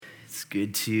It's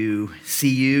good to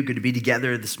see you, good to be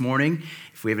together this morning.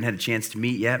 If we haven't had a chance to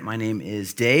meet yet, my name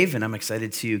is Dave, and I'm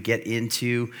excited to get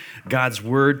into God's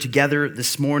Word together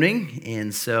this morning.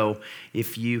 And so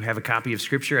if you have a copy of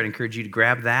Scripture, I'd encourage you to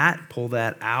grab that, pull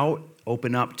that out,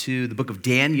 open up to the book of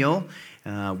Daniel.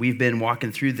 We've been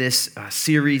walking through this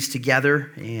series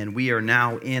together, and we are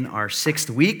now in our 6th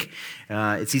week.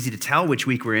 It's easy to tell which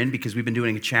week we're in because we've been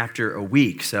doing a chapter a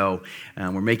week. So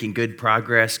we're making good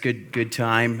progress, good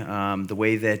time. The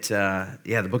way that,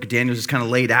 the book of Daniel is kind of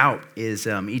laid out is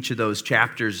each of those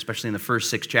chapters, especially in the first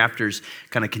 6 chapters,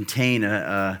 kind of contain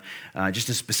just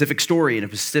a specific story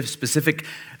and a specific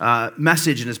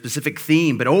message and a specific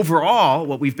theme. But overall,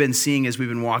 what we've been seeing as we've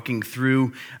been walking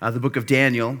through the book of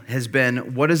Daniel has been,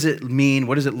 what does it mean,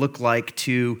 what does it look like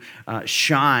to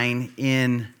shine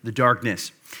in the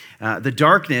darkness? The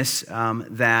darkness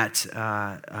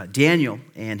that Daniel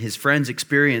and his friends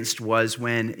experienced was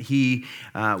when he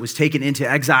was taken into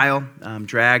exile,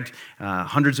 dragged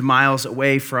hundreds of miles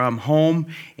away from home,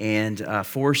 and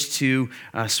forced to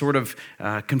sort of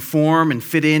conform and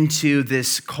fit into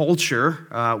this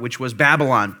culture, which was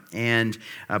Babylon. And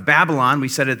Babylon, we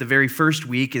said at the very first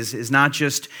week, is not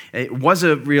just, it was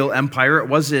a real empire, it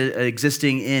was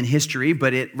existing in history,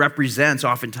 but it represents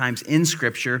oftentimes in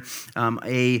Scripture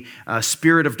a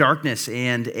spirit of darkness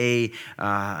and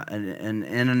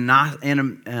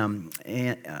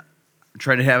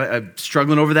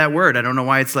struggling over that word. I don't know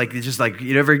why it's just like,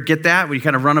 you ever get that? When you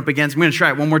kind of run up against, I'm going to try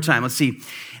it one more time. Let's see.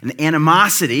 An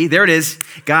animosity. There it is.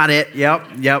 Got it.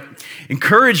 Yep.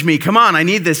 Encourage me. Come on. I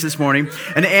need this morning.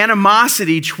 An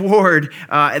animosity toward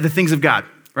the things of God.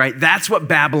 Right? That's what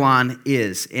Babylon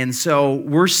is. And so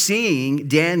we're seeing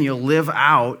Daniel live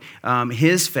out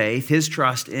his faith, his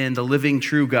trust in the living,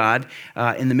 true God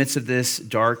in the midst of this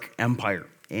dark empire.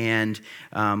 And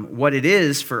what it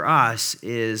is for us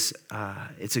is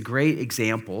it's a great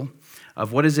example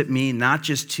of what does it mean not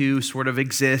just to sort of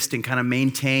exist and kind of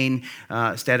maintain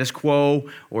status quo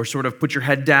or sort of put your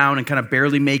head down and kind of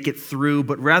barely make it through,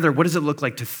 but rather what does it look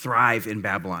like to thrive in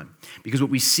Babylon? Because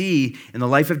what we see in the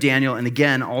life of Daniel, and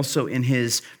again also in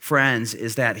his friends,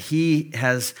 is that he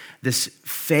has this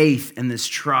faith and this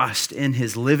trust in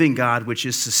his living God, which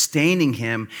is sustaining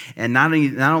him, and not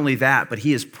only that, but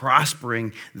he is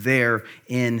prospering there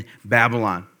in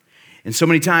Babylon. And so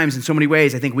many times, in so many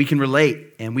ways, I think we can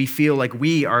relate, and we feel like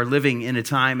we are living in a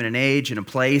time and an age and a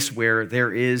place where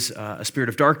there is a spirit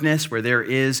of darkness, where there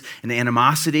is an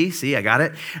animosity. See, I got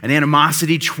it. An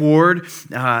animosity toward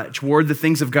the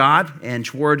things of God and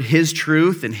toward His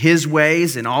truth and His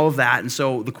ways and all of that. And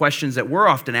so the questions that we're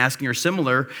often asking are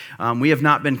similar. We have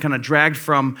not been kind of dragged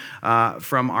from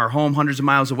our home hundreds of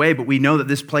miles away, but we know that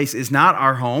this place is not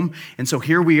our home. And so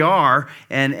here we are,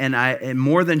 and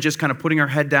more than just kind of putting our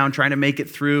head down, trying to make it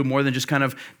through, more than just kind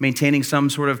of maintaining some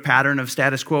sort of pattern of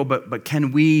status quo, but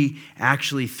can we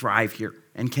actually thrive here?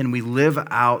 And can we live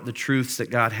out the truths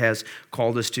that God has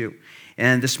called us to?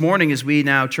 And this morning, as we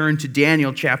now turn to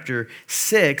Daniel chapter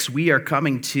 6, we are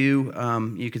coming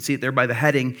to, you can see it there by the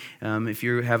heading, if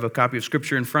you have a copy of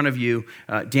Scripture in front of you,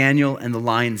 Daniel and the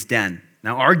Lion's Den.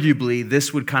 Now, arguably,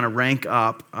 this would kind of rank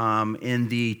up in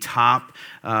the top,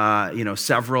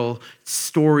 several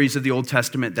stories of the Old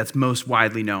Testament that's most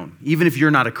widely known. Even if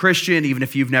you're not a Christian, even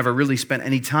if you've never really spent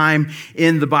any time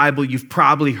in the Bible, you've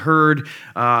probably heard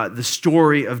the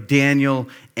story of Daniel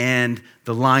and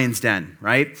the Lion's Den,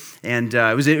 right? And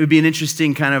it would be an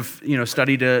interesting kind of,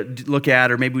 study to look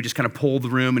at, or maybe we just kind of poll the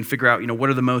room and figure out, what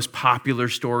are the most popular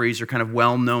stories or kind of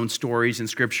well-known stories in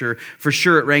Scripture. For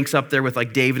sure, it ranks up there with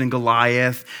like David and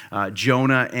Goliath,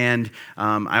 Jonah, and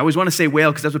I always want to say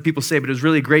whale because that's what people say, but it was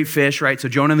really a great fish, right? So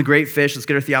Jonah and the great fish, let's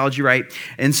get our theology right.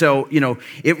 And so,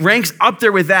 it ranks up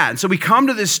there with that. And so we come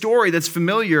to this story that's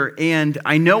familiar, and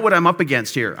I know what I'm up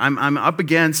against here. I'm up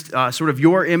against sort of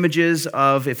your images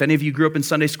of, if any of you grew up in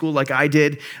Sunday school like I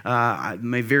did,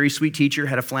 my very sweet teacher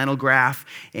had a flannel graph,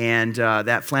 and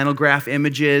that flannel graph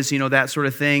images, that sort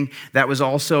of thing, that was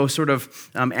also sort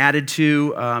of added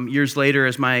to years later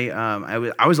as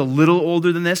I was a little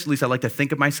older than this, at least I like to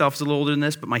think of myself as a little older than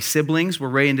this, but my siblings were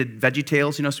way into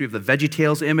VeggieTales, so we have the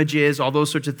VeggieTales images, all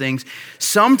those sorts of things.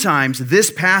 Sometimes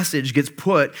this passage gets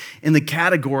put in the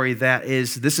category that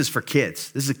this is for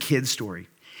kids. This is a kid's story.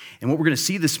 And what we're going to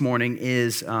see this morning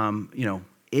is,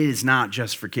 it is not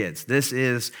just for kids. This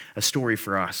is a story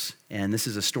for us. And this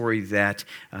is a story that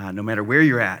no matter where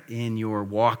you're at in your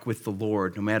walk with the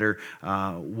Lord, no matter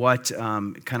what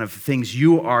kind of things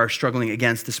you are struggling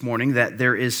against this morning, that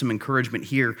there is some encouragement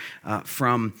here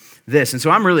from this. And so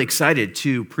I'm really excited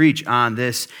to preach on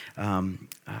this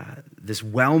this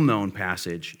well-known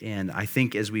passage. And I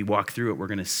think as we walk through it, we're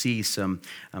going to see some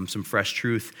fresh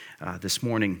truth this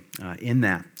morning in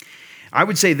that. I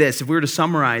would say this, if we were to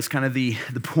summarize kind of the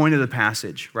point of the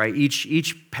passage, right?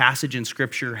 Each passage in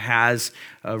Scripture has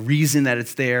a reason that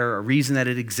it's there, a reason that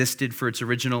it existed for its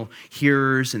original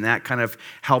hearers, and that kind of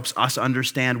helps us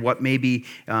understand what maybe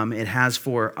it has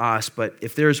for us. But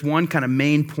if there's one kind of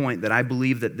main point that I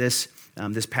believe that this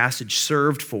passage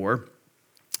served for,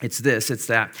 it's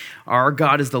that our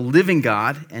God is the living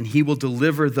God, and he will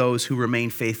deliver those who remain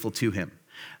faithful to him.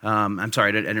 I'm sorry,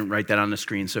 I didn't write that on the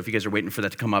screen, so if you guys are waiting for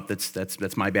that to come up,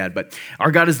 that's my bad. But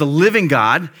our God is the living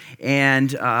God,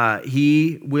 and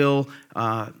he will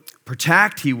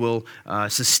protect, he will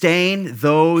sustain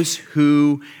those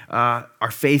who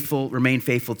are faithful, remain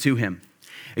faithful to him.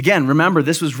 Again, remember,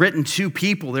 this was written to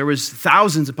people. There was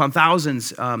thousands upon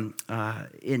thousands,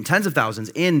 in tens of thousands,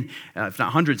 if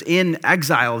not hundreds, in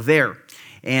exile there.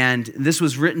 And this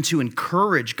was written to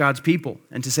encourage God's people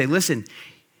and to say, listen,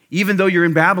 even though you're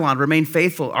in Babylon, remain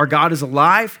faithful. Our God is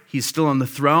alive. He's still on the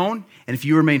throne. And if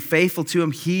you remain faithful to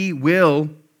him, he will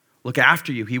look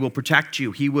after you. He will protect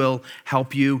you. He will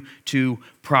help you to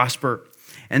prosper.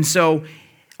 And so,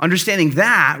 understanding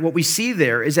that, what we see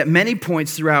there is at many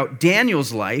points throughout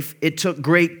Daniel's life, it took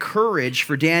great courage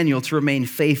for Daniel to remain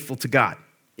faithful to God.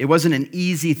 It wasn't an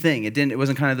easy thing. It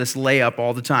wasn't kind of this layup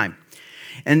all the time.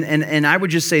 And I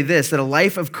would just say this, that a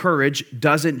life of courage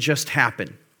doesn't just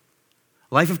happen.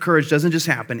 Life of courage doesn't just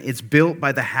happen. It's built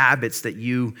by the habits that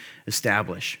you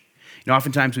establish. You know,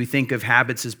 oftentimes we think of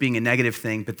habits as being a negative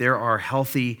thing, but there are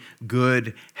healthy,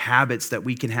 good habits that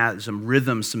we can have, some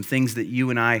rhythms, some things that you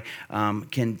and I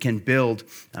can build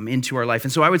into our life.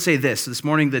 And so I would say this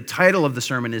morning, the title of the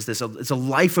sermon is this, it's a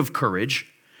life of courage,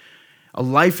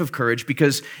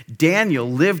 because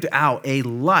Daniel lived out a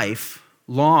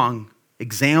lifelong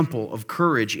example of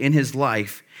courage in his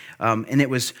life, and it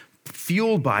was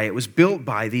fueled by, it was built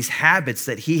by these habits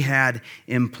that he had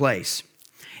in place.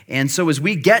 And so as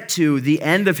we get to the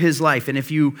end of his life, and if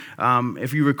you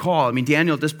recall, I mean,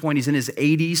 Daniel at this point, he's in his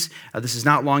 80s. This is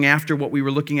not long after what we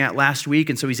were looking at last week.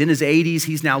 And so he's in his 80s.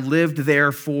 He's now lived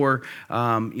there for,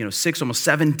 6, almost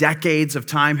 7 decades of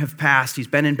time have passed. He's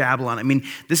been in Babylon. I mean,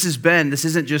 this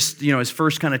isn't just, his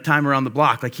first kind of time around the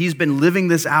block. Like, he's been living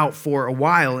this out for a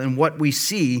while. And what we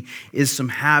see is some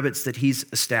habits that he's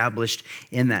established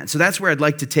in that. So that's where I'd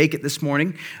like to take it this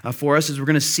morning for us, is we're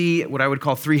going to see what I would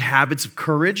call 3 habits of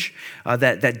courage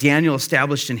that Daniel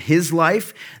established in his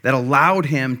life that allowed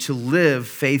him to live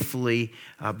faithfully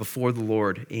before the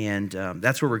Lord. And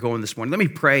that's where we're going this morning. Let me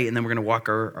pray, and then we're going to walk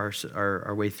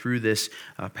our way through this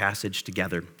passage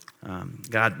together.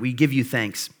 God, we give you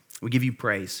thanks. We give you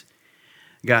praise.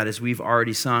 God, as we've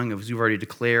already sung, as we've already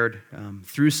declared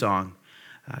through song,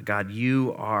 God,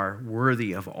 you are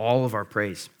worthy of all of our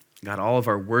praise. God, all of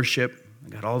our worship.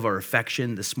 God, all of our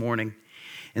affection this morning.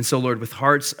 And so, Lord, with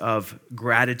hearts of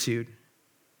gratitude,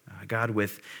 God,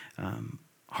 with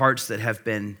hearts that have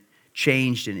been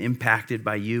changed and impacted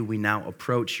by you, we now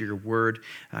approach your word,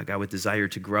 God, with desire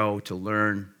to grow, to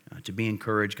learn, to be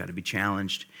encouraged, God, to be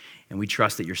challenged. And we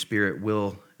trust that your Spirit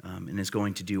will and is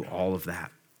going to do all of that.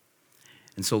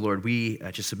 And so, Lord, we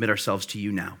just submit ourselves to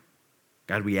you now.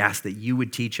 God, we ask that you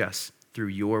would teach us through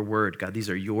your word. God, these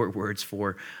are your words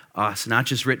for us, not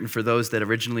just written for those that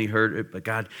originally heard it, but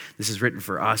God, this is written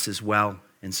for us as well.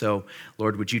 And so,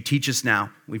 Lord, would you teach us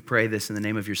now? We pray this in the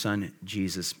name of your Son,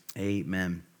 Jesus.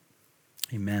 Amen.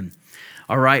 Amen.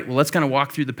 All right, well, let's kind of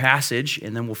walk through the passage,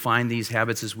 and then we'll find these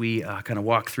habits as we kind of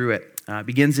walk through it. It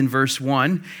begins in verse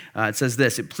 1. It says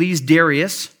this, "It pleased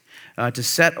Darius to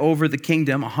set over the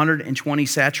kingdom 120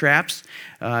 satraps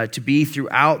to be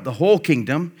throughout the whole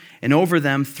kingdom, and over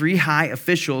them 3 high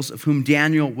officials, of whom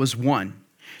Daniel was one,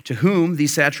 to whom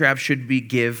these satraps should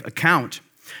give account,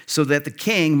 so that the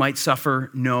king might suffer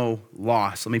no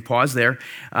loss." Let me pause there.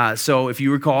 So if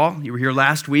you recall, you were here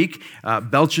last week,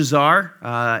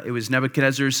 Belshazzar, it was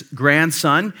Nebuchadnezzar's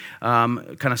grandson,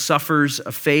 kind of suffers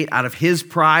a fate out of his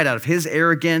pride, out of his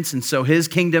arrogance, and so his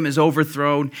kingdom is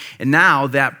overthrown. And now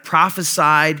that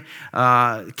prophesied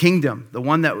kingdom, the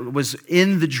one that was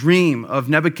in the dream of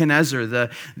Nebuchadnezzar,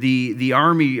 the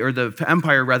army, or the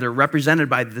empire rather, represented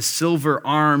by the silver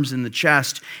arms in the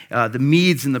chest, the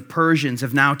Medes and the Persians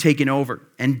have now taken over.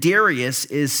 And Darius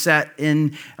is set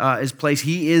in his place.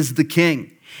 He is the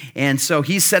king. And so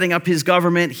he's setting up his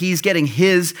government. He's getting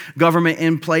his government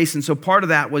in place. And so part of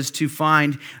that was to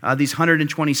find these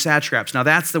 120 satraps. Now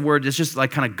that's the word, it's just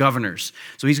like kind of governors.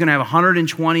 So he's going to have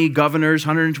 120 governors,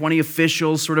 120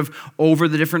 officials sort of over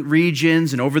the different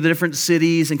regions and over the different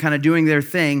cities and kind of doing their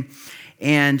thing.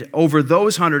 And over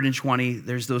those 120,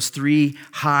 there's those 3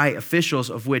 high officials,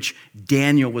 of which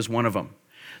Daniel was one of them.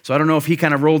 So I don't know if he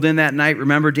kind of rolled in that night.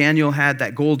 Remember, Daniel had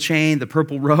that gold chain, the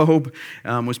purple robe,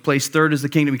 was placed third as the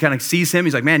kingdom. He kind of sees him.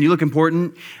 He's like, man, you look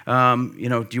important.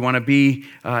 Do you want to be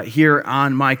here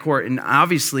on my court? And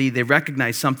obviously, they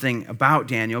recognize something about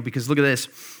Daniel, because look at this,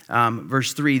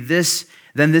 verse 3.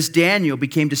 Then this Daniel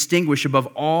became distinguished above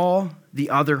all the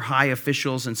other high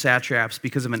officials and satraps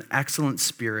because of an excellent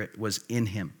spirit was in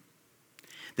him.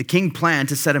 The king planned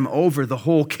to set him over the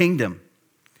whole kingdom.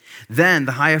 Then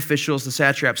the high officials, the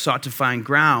satraps, sought to find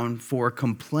ground for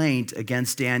complaint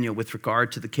against Daniel with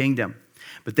regard to the kingdom.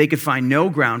 But they could find no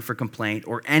ground for complaint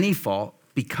or any fault,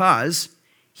 because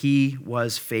he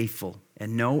was faithful,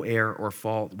 and no error or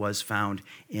fault was found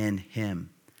in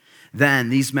him. Then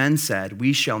these men said,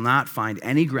 we shall not find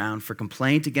any ground for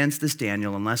complaint against this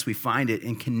Daniel unless we find it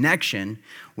in connection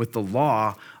with the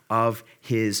law of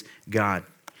his God.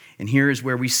 And here is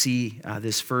where we see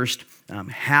this first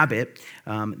habit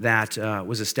that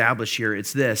was established here.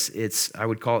 It's this. I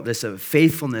would call it this, a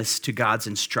faithfulness to God's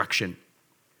instruction.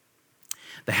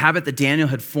 The habit that Daniel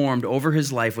had formed over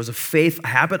his life was a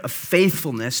habit of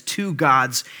faithfulness to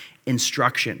God's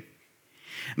instruction.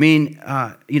 I mean,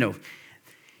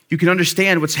 you can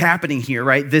understand what's happening here,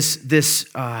 right? This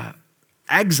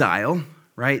exile,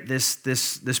 right?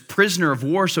 This prisoner of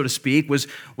war, so to speak,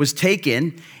 was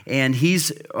taken, and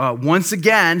he's once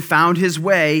again found his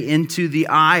way into the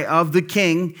eye of the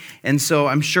king. And so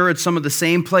I'm sure it's some of the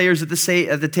same players at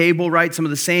the table, right? Some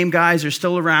of the same guys are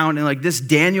still around, and like this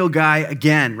Daniel guy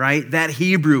again, right? That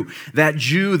Hebrew, that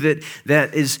Jew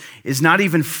that is not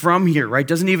even from here, right?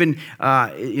 Doesn't even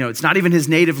it's not even his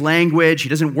native language. He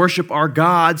doesn't worship our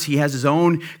gods. He has his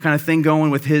own kind of thing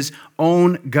going with his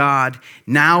own God.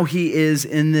 Now he is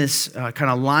in this kind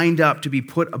of lined up to be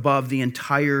put above the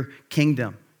entire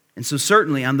kingdom. And so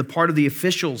certainly on the part of the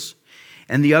officials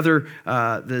and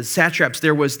the satraps,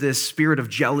 there was this spirit of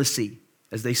jealousy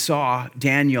as they saw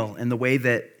Daniel and the way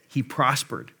that he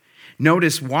prospered.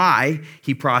 Notice why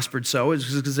he prospered so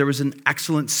is because there was an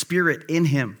excellent spirit in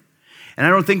him. And I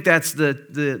don't think that's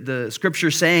the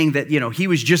scripture saying that, he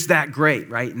was just that great,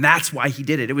 right? And that's why he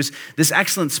did it. It was this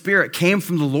excellent spirit came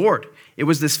from the Lord. It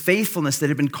was this faithfulness that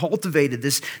had been cultivated,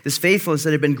 this faithfulness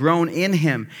that had been grown in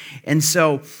him. And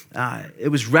so it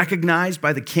was recognized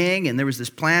by the king, and there was this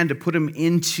plan to put him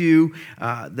into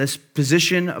this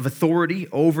position of authority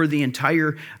over the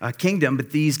entire kingdom.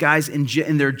 But these guys,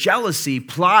 in their jealousy,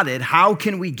 plotted, how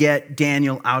can we get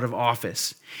Daniel out of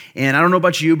office? And I don't know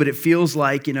about you, but it feels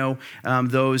like,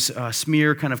 those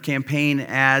smear kind of campaign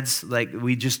ads, like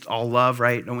we just all love,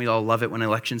 right? Don't we all love it when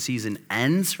election season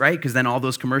ends, right? Because then all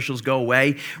those commercials go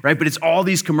away, right? But it's all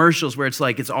these commercials where it's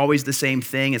like, it's always the same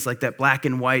thing. It's like that black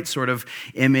and white sort of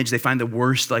image. They find the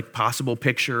worst like possible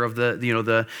picture of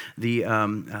the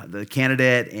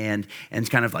candidate, and it's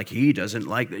kind of like, he doesn't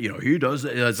like, he does.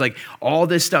 It's like all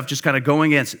this stuff just kind of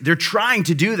going against. They're trying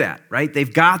to do that, right?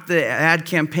 They've got the ad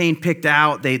campaign picked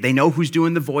out. They know who's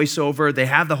doing the voiceover. They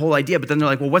have the whole idea, but then they're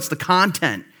like, well, what's the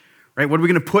content, right? What are we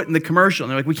going to put in the commercial?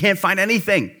 And they're like, we can't find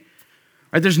anything,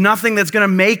 right? There's nothing that's going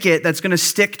to make it, that's going to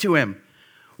stick to him.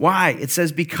 Why? It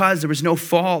says because there was no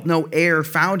fault, no error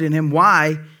found in him.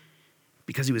 Why?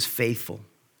 Because he was faithful.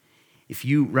 If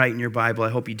you write in your Bible, I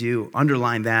hope you do,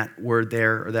 underline that word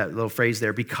there, or that little phrase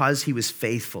there, because he was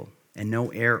faithful and no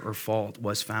error or fault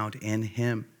was found in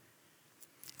him.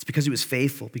 It's because he was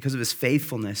faithful, because of his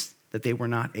faithfulness, that they were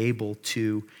not able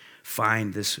to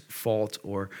find this fault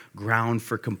or ground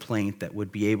for complaint that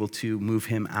would be able to move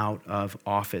him out of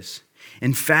office.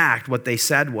 In fact, what they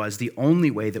said was, the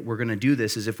only way that we're going to do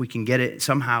this is if we can get it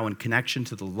somehow in connection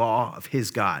to the law of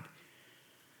his God.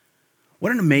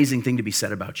 What an amazing thing to be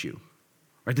said about you,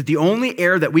 right? That the only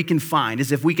error that we can find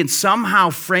is if we can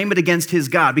somehow frame it against his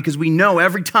God, because we know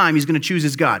every time he's going to choose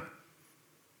his God.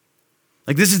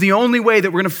 Like, this is the only way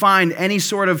that we're going to find any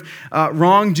sort of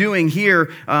wrongdoing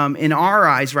here in our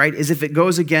eyes, right, is if it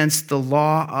goes against the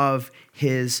law of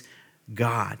his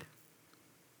God.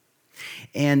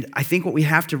 And I think what we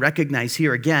have to recognize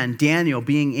here, again, Daniel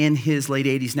being in his late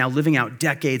 80s, now living out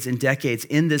decades and decades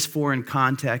in this foreign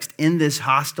context, in this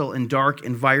hostile and dark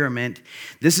environment,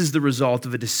 this is the result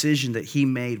of a decision that he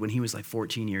made when he was like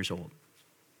 14 years old.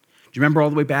 Do you remember all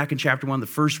the way back in chapter 1, the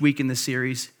first week in this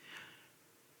series?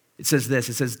 It says this,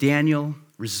 it says, Daniel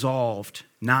resolved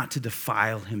not to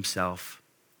defile himself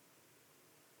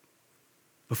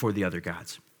before the other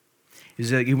gods.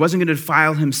 He wasn't going to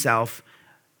defile himself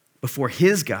before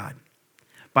his God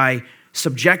by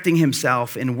subjecting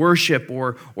himself in worship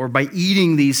or by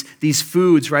eating these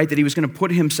foods, right, that he was going to put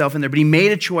himself in there. But he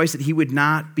made a choice that he would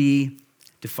not be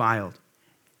defiled.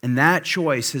 And that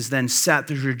choice has then set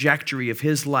the trajectory of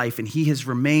his life, and he has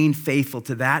remained faithful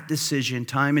to that decision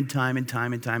time and time and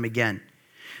time and time again.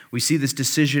 We see this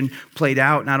decision played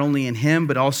out not only in him,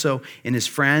 but also in his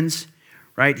friends,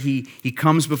 right? He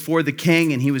comes before the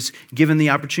king, and he was given the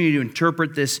opportunity to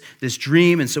interpret this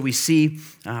dream, and so we see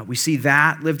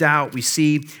that lived out. We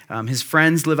see his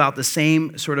friends live out the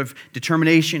same sort of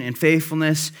determination and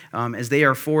faithfulness as they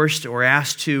are forced or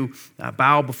asked to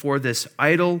bow before this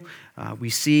idol. We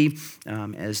see,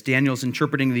 as Daniel's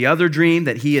interpreting the other dream,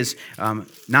 that he is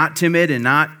not timid and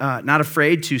not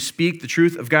afraid to speak the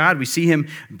truth of God. We see him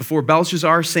before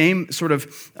Belshazzar, same sort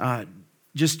of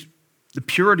just the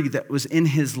purity that was in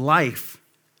his life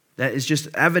that is just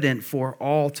evident for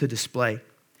all to display.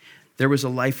 There was a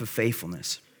life of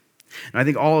faithfulness. And I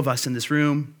think all of us in this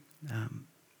room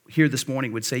here this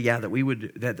morning would say, yeah, that we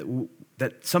would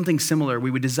that something similar,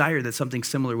 we would desire that something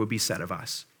similar would be said of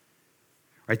us.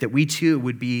 Right? That we too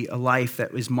would be a life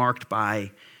that was marked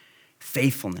by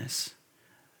faithfulness.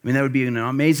 I mean, that would be an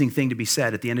amazing thing to be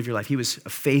said at the end of your life. He was a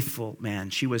faithful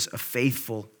man. She was a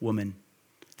faithful woman,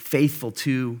 faithful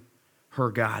to her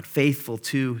God, faithful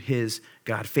to his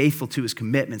God, faithful to his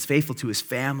commitments, faithful to his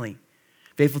family,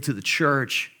 faithful to the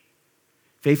church,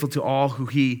 faithful to all who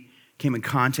he came in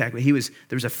contact with.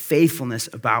 There was a faithfulness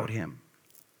about him.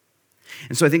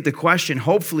 And so I think the question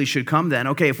hopefully should come then,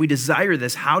 okay, if we desire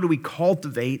this, how do we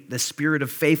cultivate the spirit of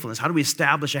faithfulness? How do we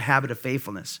establish a habit of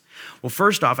faithfulness? Well,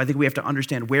 first off, I think we have to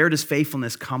understand, where does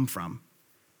faithfulness come from?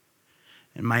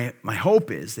 And my hope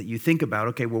is that you think about,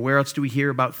 okay, well, where else do we hear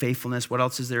about faithfulness? What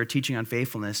else is there a teaching on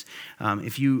faithfulness?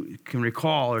 If you can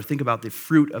recall or think about the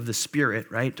fruit of the Spirit,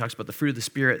 right? It talks about the fruit of the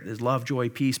Spirit. There's love, joy,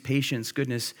 peace, patience,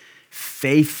 goodness,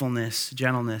 faithfulness,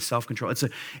 gentleness, self-control. It's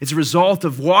a result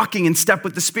of walking in step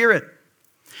with the Spirit.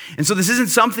 And so this isn't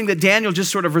something that Daniel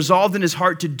just sort of resolved in his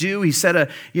heart to do. He set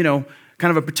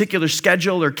kind of a particular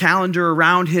schedule or calendar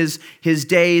around his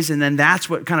days, and then that's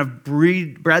what kind of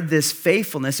bred this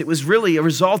faithfulness. It was really a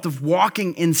result of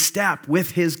walking in step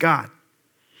with his God.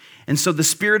 And so the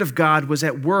Spirit of God was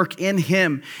at work in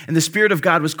him, and the Spirit of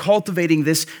God was cultivating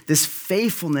this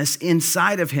faithfulness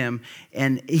inside of him,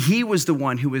 and he was the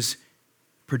one who was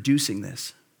producing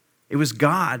this. It was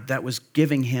God that was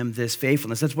giving him this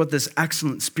faithfulness. That's what this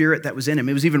excellent spirit that was in him.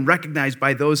 It was even recognized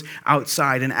by those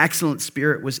outside. An excellent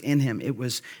spirit was in him. It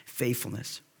was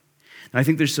faithfulness. And I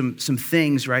think there's some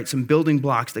things, right, some building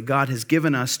blocks that God has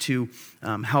given us to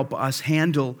help us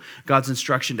handle God's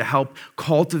instruction, to help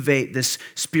cultivate this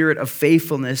spirit of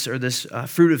faithfulness, or this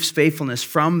fruit of faithfulness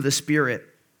from the Spirit.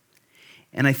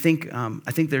 And I think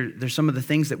there's some of the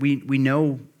things that we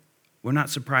know we're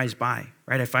not surprised by,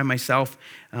 right? I find myself,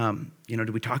 do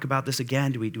we talk about this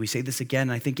again? Do we say this again?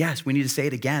 And I think, yes, we need to say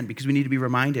it again because we need to be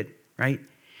reminded, right?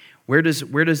 Where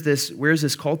is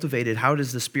this cultivated? How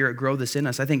does the Spirit grow this in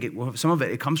us? I think some of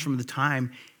it comes from the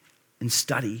time and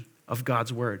study of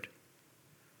God's Word.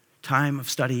 Time of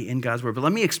study in God's Word. But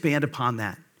let me expand upon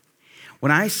that.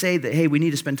 When I say that, hey, we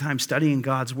need to spend time studying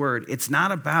God's Word, it's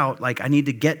not about like I need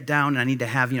to get down and I need to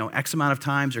have, X amount of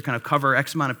times or kind of cover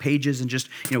X amount of pages and just,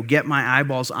 get my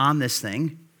eyeballs on this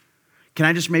thing. Can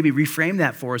I just maybe reframe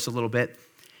that for us a little bit?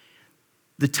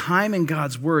 The time in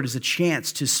God's Word is a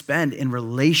chance to spend in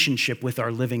relationship with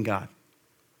our living God.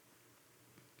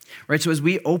 Right? So as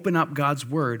we open up God's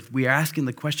Word, we are asking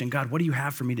the question, God, what do you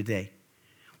have for me today?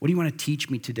 What do you want to teach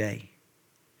me today?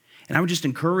 And I would just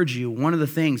encourage you, one of the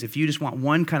things, if you just want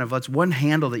one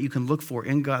handle that you can look for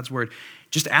in God's Word,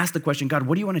 just ask the question, God,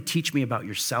 what do you want to teach me about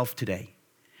yourself today?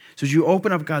 So as you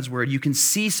open up God's Word, you can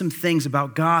see some things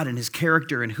about God and his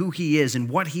character and who he is and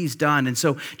what he's done. And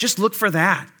so just look for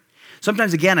that.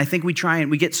 Sometimes, again, I think we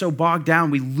get so bogged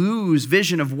down, we lose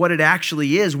vision of what it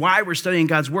actually is, why we're studying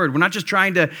God's Word. We're not just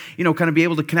trying to, kind of be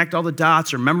able to connect all the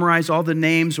dots or memorize all the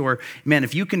names, or, man,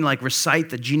 if you can, recite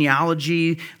the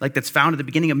genealogy, that's found at the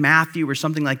beginning of Matthew or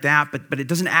something like that, but it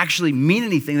doesn't actually mean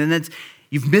anything, then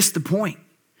you've missed the point.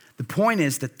 The point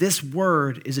is that this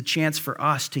Word is a chance for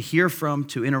us to hear from,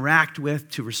 to interact with,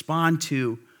 to respond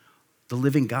to the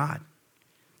living God.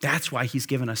 That's why he's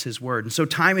given us his Word. And so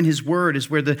time in his Word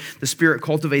is where the Spirit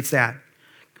cultivates that.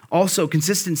 Also,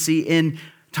 consistency in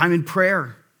time in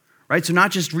prayer, right? So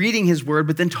not just reading his Word,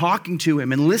 but then talking to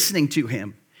him and listening to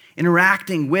him,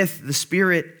 interacting with the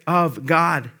Spirit of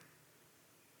God.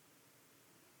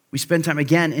 We spend time,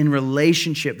 again, in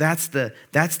relationship. That's the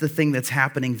thing that's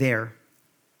happening there.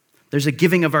 There's a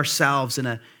giving of ourselves and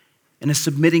a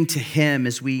submitting to him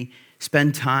as we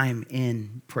spend time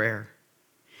in prayer.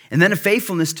 And then a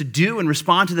faithfulness to do and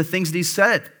respond to the things that he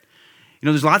said.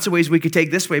 There's lots of ways we could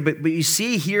take this way, but you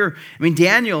see here,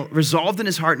 Daniel resolved in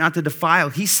his heart not to defile.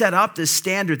 He set up this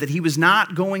standard that he was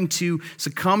not going to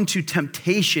succumb to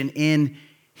temptation in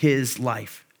his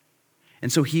life.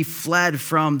 And so he fled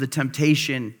from the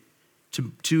temptation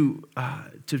to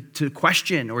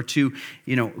question or to,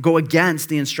 go against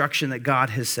the instruction that God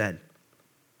has said.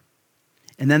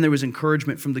 And then there was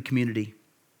encouragement from the community.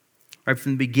 Right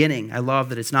from the beginning, I love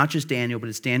that it's not just Daniel, but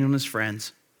it's Daniel and his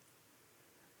friends.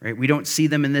 Right? We don't see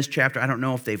them in this chapter. I don't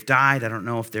know if they've died. I don't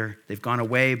know if they've gone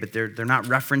away, but they're not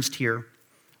referenced here.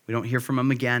 We don't hear from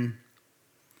them again.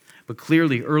 But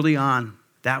clearly, early on,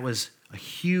 that was a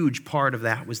huge part of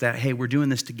that, was that, hey, we're doing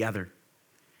this together.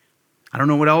 I don't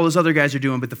know what all those other guys are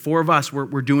doing, but the four of us,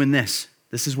 we're doing this.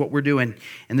 This is what we're doing.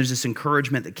 And there's this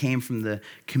encouragement that came from the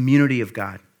community of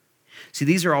God. See,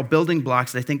 these are all building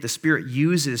blocks that I think the Spirit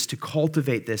uses to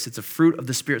cultivate this. It's a fruit of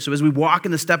the Spirit. So as we walk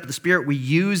in the step of the Spirit, we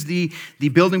use the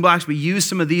building blocks, we use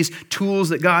some of these tools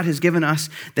that God has given us,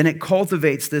 then it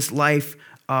cultivates this life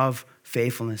of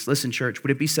faithfulness. Listen, church,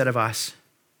 would it be said of us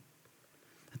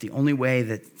that the only way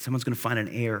that someone's going to find an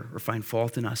error or find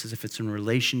fault in us is if it's in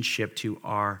relationship to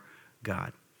our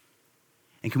God?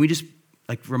 And can we just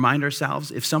remind ourselves,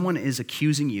 if someone is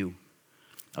accusing you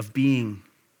of being,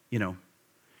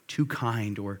 too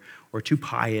kind or too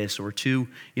pious or too,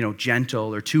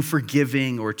 gentle or too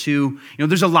forgiving or too,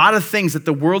 there's a lot of things that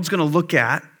the world's going to look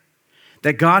at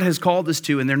that God has called us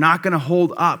to, and they're not going to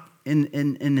hold up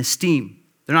in esteem.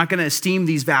 They're not going to esteem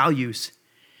these values.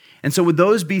 And so would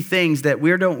those be things that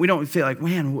we don't feel like,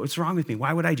 man, what's wrong with me?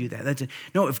 Why would I do that?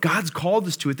 No, if God's called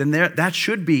us to it, then that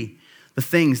should be the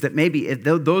things that maybe,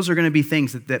 those are going to be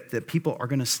things that people are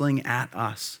going to sling at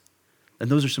us. And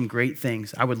those are some great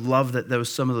things. I would love that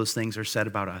some of those things are said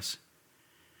about us.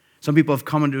 Some people have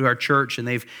come into our church and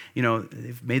they've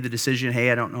made the decision, hey,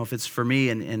 I don't know if it's for me.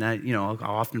 And I'll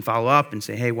often follow up and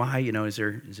say, hey, why?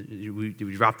 Did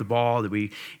we drop the ball? Did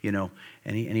we,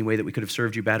 any way that we could have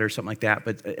served you better, something like that.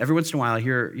 But every once in a while I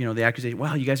hear, the accusation,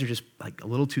 well, you guys are just a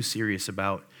little too serious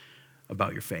about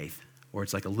your faith. Or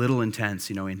it's a little intense,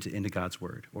 into God's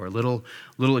word. Or a little,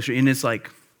 and it's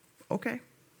okay,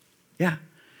 yeah.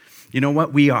 You know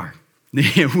what? We are.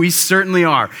 We certainly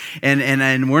are.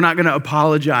 And we're not going to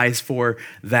apologize for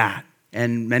that.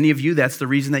 And many of you, that's the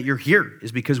reason that you're here,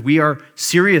 is because we are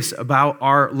serious about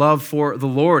our love for the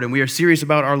Lord, and we are serious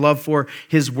about our love for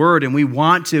his word, and we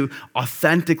want to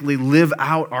authentically live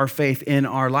out our faith in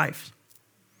our life.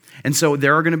 And so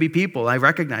there are going to be people, I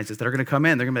recognize this, that are going to come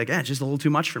in. They're going to be like, it's just a little too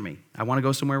much for me. I want to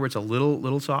go somewhere where it's a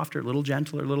little softer, a little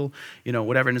gentler, a little,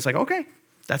 whatever. And it's okay,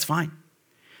 that's fine.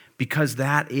 Because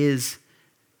that's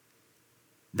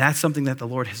something that the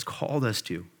Lord has called us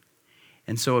to.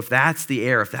 And so if that's the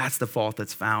error, if that's the fault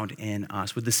that's found in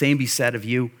us, would the same be said of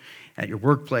you at your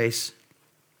workplace,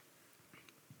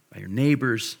 by your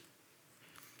neighbors,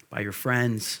 by your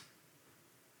friends?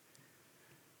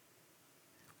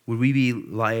 Would we be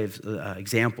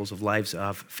examples of lives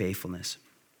of faithfulness?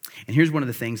 And here's one of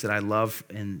the things that I love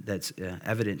and that's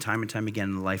evident time and time again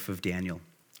in the life of Daniel,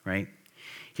 right?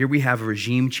 Here we have a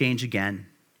regime change again.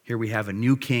 Here we have a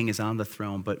new king is on the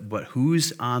throne, but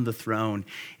who's on the throne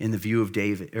in the view of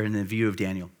David or in the view of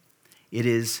Daniel? It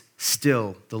is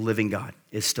still the living God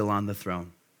is still on the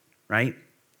throne, right?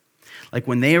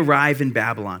 When they arrive in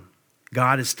Babylon,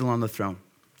 God is still on the throne.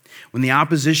 When the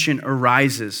opposition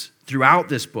arises throughout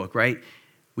this book, right,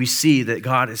 we see that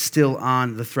God is still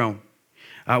on the throne.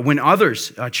 When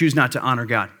others choose not to honor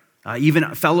God,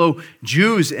 even fellow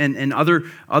Jews and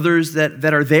others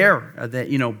that are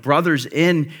there, brothers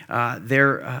in,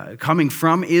 they're coming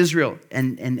from Israel,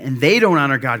 and they don't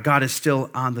honor God. God is still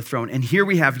on the throne. And here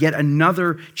we have yet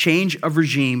another change of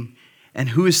regime, and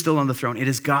who is still on the throne? It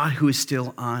is God who is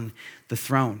still on the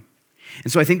throne.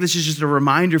 And so I think this is just a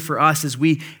reminder for us as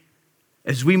we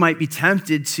might be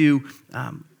tempted to,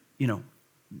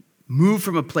 move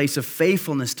from a place of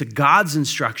faithfulness to God's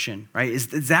instruction, right?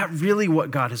 Is that really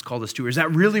what God has called us to? Or is that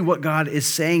really what God is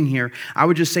saying here? I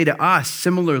would just say to us,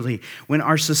 similarly, when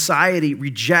our society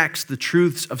rejects the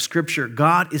truths of Scripture,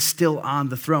 God is still on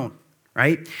the throne,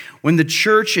 right? When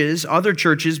the other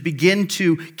churches begin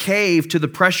to cave to the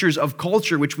pressures of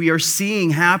culture, which we are seeing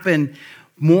happen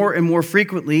more and more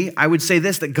frequently, I would say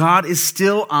this, that God is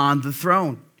still on the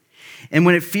throne. And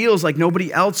when it feels like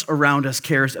nobody else around us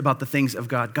cares about the things of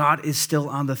God, God is still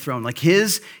on the throne.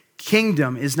 His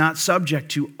kingdom is not subject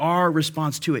to our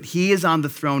response to it. He is on the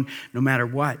throne no matter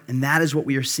what. And that is what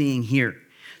we are seeing here.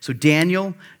 So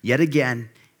Daniel, yet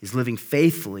again, is living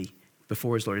faithfully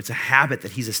before his Lord. It's a habit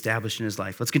that he's established in his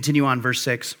life. Let's continue on, verse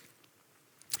 6.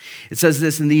 It says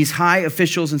this, and these high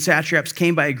officials and satraps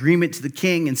came by agreement to the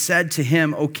king and said to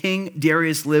him, O King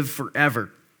Darius, live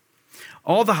forever.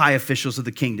 All the high officials of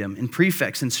the kingdom and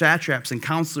prefects and satraps and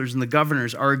counselors and the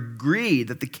governors are agreed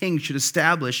that the king should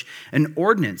establish an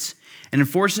ordinance and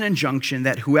enforce an injunction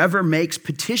that whoever makes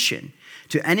petition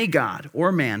to any god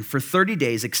or man for 30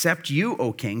 days except you,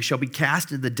 O king, shall be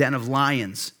cast into the den of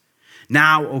lions.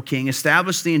 Now, O king,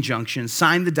 establish the injunction,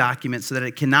 sign the document so that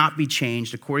it cannot be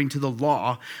changed according to the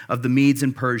law of the Medes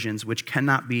and Persians, which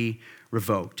cannot be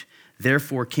revoked.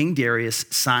 Therefore, King Darius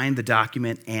signed the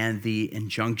document and the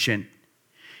injunction.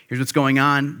 Here's what's going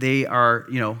on. They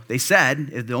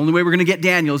said, the only way we're going to get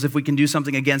Daniel is if we can do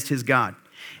something against his God.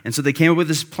 And so they came up with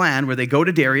this plan where they go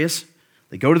to Darius,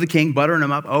 they go to the king, buttering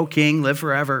him up. Oh, king, live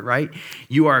forever, right?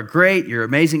 You are great. You're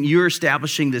amazing. You're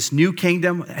establishing this new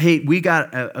kingdom. Hey, we got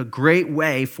a great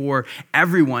way for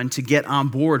everyone to get on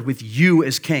board with you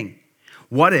as king.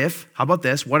 How about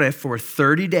this? What if for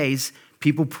 30 days,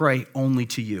 people pray only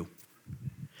to you?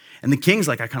 And the king's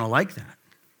like, I kind of like that,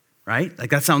 right? Like,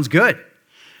 that sounds good.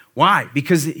 Why?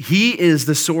 Because he is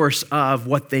the source of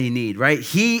what they need, right?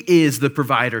 He is the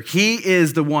provider. He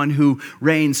is the one who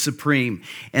reigns supreme.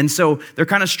 And so they're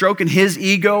kind of stroking his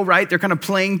ego, right? They're kind of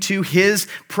playing to his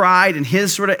pride and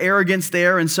his sort of arrogance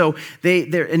there. And so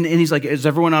and he's like, is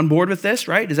everyone on board with this,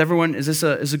 right? Is this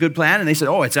a good plan? And they said,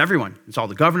 oh, it's everyone. It's all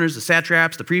the governors, the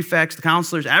satraps, the prefects, the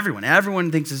counselors, everyone. Everyone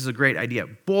thinks this is a great idea.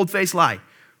 Bold-faced lie,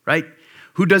 right?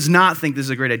 Who does not think this is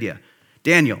a great idea?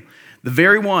 Daniel. The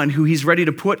very one who he's ready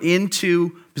to put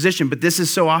into position. But this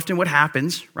is so often what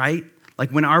happens, right? Like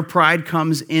when our pride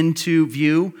comes into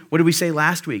view, what did we say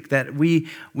last week? That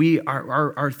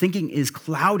our thinking is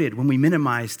clouded when we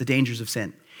minimize the dangers of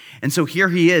sin. And so here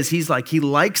he is. He's like, he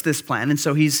likes this plan. And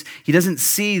so he doesn't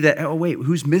see that, oh, wait,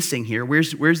 who's missing here?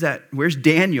 Where's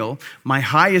Daniel, my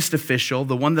highest official,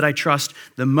 the one that I trust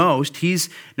the most? He's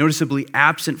noticeably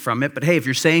absent from it. But hey, if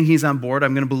you're saying he's on board,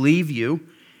 I'm going to believe you.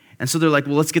 And so they're like,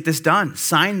 well, let's get this done.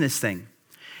 Sign this thing.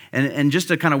 And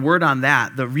just a kind of word on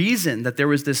that, the reason that there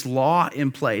was this law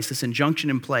in place, this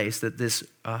injunction in place, that this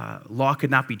law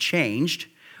could not be changed,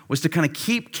 was to kind of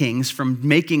keep kings from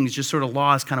making just sort of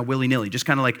laws kind of willy-nilly, just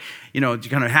kind of like,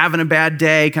 kind of having a bad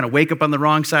day, kind of wake up on the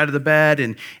wrong side of the bed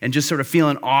and just sort of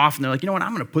feeling off. And they're like, you know what,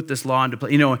 I'm going to put this law into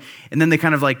place, and then they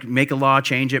kind of like make a law,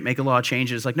 change it, make a law,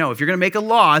 change it. It's like, no, if you're going to make a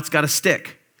law, it's got to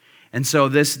stick. And so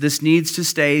this needs to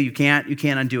stay. You can't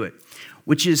undo it,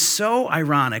 which is so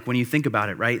ironic when you think about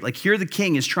it, right? Like here the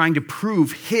king is trying to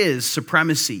prove his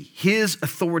supremacy, his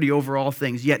authority over all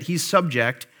things, yet he's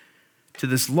subject to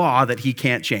this law that he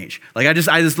can't change. Like I just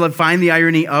find the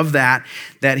irony of that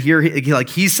here, like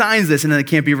he signs this and then it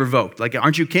can't be revoked. Like,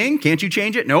 aren't you king? Can't you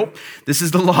change it? Nope. This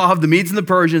is the law of the Medes and the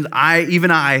Persians.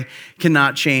 I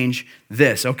cannot change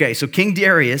this. Okay, so King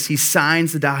Darius, he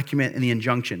signs the document and the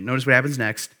injunction. Notice what happens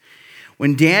next.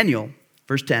 When Daniel,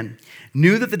 verse 10,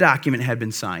 knew that the document had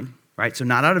been signed, right? So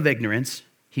not out of ignorance.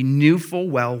 He knew full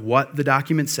well what the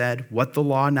document said, what the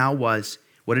law now was.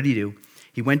 What did he do?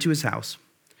 He went to his house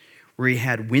where he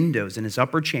had windows in his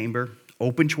upper chamber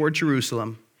open toward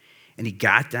Jerusalem, and he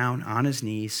got down on his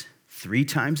knees 3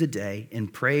 times a day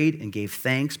and prayed and gave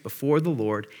thanks before the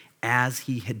Lord as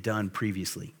he had done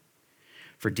previously.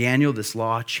 For Daniel, this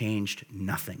law changed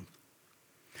nothing.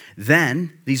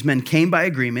 Then these men came by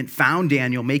agreement, found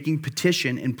Daniel making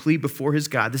petition and plea before his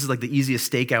God. This is like the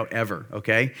easiest stakeout ever,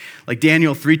 okay? Like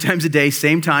Daniel 3 times a day,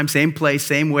 same time, same place,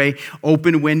 same way,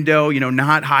 open window,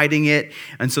 not hiding it.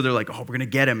 And so they're like, oh, we're going to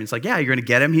get him. It's like, yeah, you're going to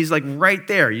get him. He's like right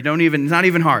there. It's not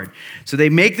even hard. So they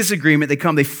make this agreement.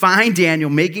 They find Daniel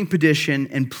making petition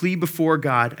and plea before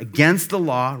God against the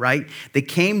law, right? They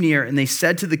came near and they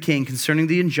said to the king concerning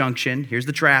the injunction, here's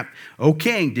the trap, O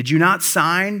king, did you not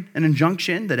sign an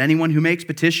injunction that anyone who makes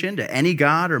petition to any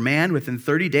god or man within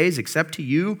 30 days except to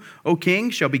you, O king,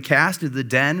 shall be cast into the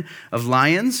den of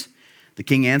lions? The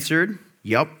king answered,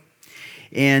 yep.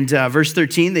 And verse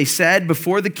 13, they said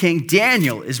before the king,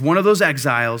 Daniel is one of those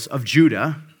exiles of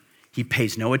Judah. He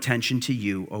pays no attention to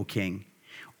you, O king,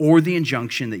 or the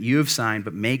injunction that you have signed,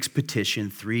 but makes petition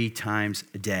 3 times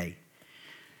a day.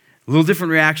 A little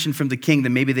different reaction from the king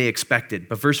than maybe they expected.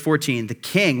 But verse 14, the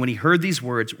king, when he heard these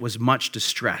words, was much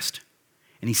distressed.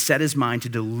 And he set his mind to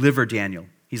deliver Daniel.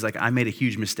 He's like, I made a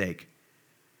huge mistake,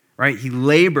 right? He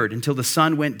labored until the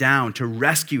sun went down to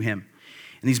rescue him.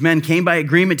 And these men came by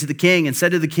agreement to the king and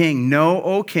said to the king, know,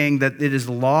 O king, that it is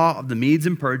the law of the Medes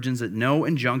and Persians that no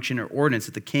injunction or ordinance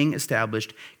that the king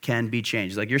established can be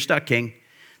changed. He's like, you're stuck, king.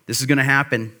 This is going to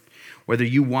happen. Whether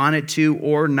you want it to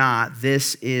or not,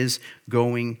 this is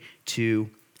going to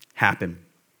happen.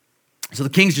 So the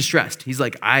king's distressed. He's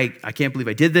like, I can't believe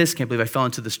I did this. Can't believe I fell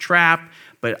into this trap.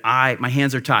 but my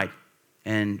hands are tied.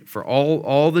 And for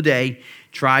all the day,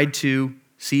 tried to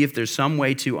see if there's some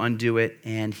way to undo it,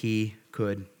 and he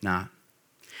could not.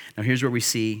 Now, here's where we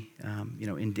see,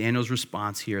 in Daniel's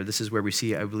response here, this is where we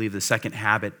see, I believe, the second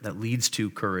habit that leads to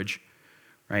courage,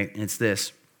 right? And it's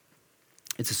this.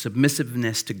 It's a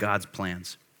submissiveness to God's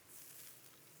plans.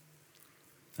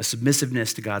 A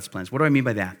submissiveness to God's plans. What do I mean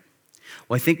by that?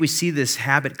 Well, I think we see this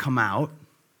habit come out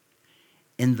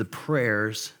in the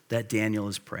prayers that Daniel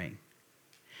is praying.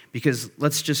 Because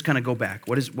let's just kind of go back.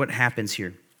 What happens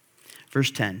here?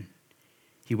 Verse 10,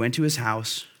 he went to his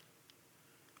house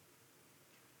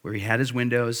where he had his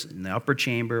windows in the upper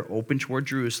chamber open toward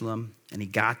Jerusalem, and he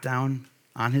got down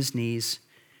on his knees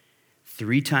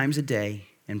 3 times a day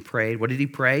and prayed. What did he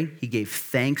pray? He gave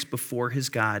thanks before his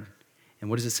God. And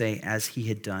what does it say? As he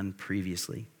had done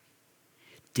previously.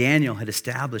 Daniel had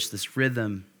established this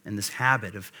rhythm and this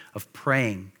habit of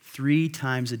praying 3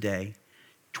 times a day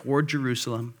toward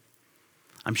Jerusalem.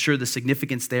 I'm sure the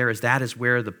significance there is that is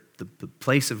where the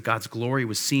place of God's glory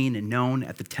was seen and known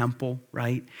at the temple,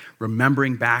 right?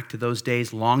 Remembering back to those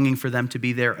days, longing for them to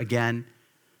be there again.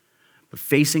 But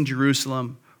facing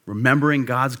Jerusalem, remembering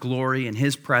God's glory and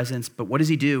his presence. But what does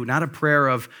he do? Not a prayer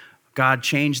of, God,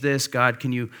 change this. God,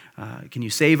 can you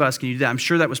save us? Can you do that? I'm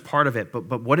sure that was part of it.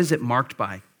 But what is it marked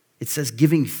by? It says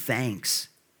giving thanks.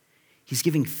 He's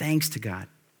giving thanks to God.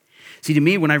 See, to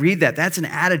me, when I read that, that's an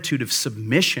attitude of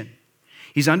submission.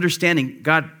 He's understanding,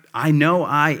 God, I know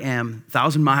I am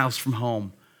 1,000 miles from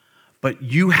home, but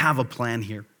you have a plan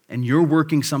here, and you're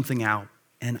working something out,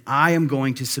 and I am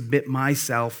going to submit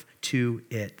myself to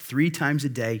it. 3 times a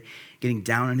day, getting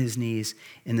down on his knees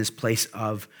in this place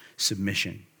of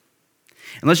submission.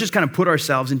 And let's just kind of put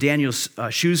ourselves in Daniel's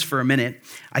shoes for a minute.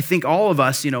 I think all of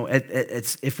us,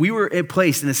 if we were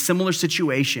placed in a similar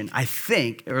situation, I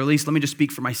think, or at least let me just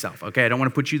speak for myself, okay? I don't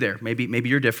want to put you there. Maybe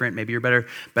you're different. Maybe you're better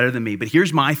than me. But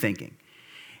here's my thinking,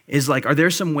 is like, are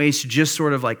there some ways to just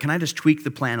sort of like, can I just tweak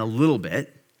the plan a little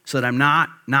bit so that I'm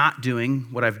not doing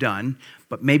what I've done,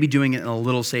 but maybe doing it in a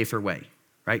little safer way?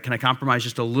 Right? Can I compromise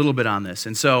just a little bit on this?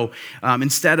 And so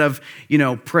instead of,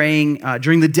 praying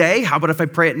during the day, how about if I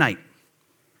pray at night?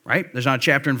 Right? There's not a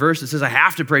chapter and verse that says I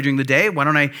have to pray during the day. Why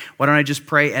don't I just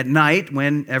pray at night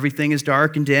when everything is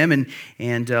dark and dim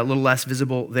and a little less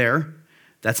visible there?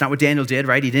 That's not what Daniel did,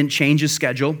 right? He didn't change his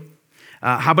schedule.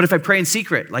 How about if I pray in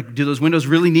secret? Like, do those windows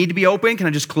really need to be open? Can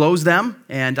I just close them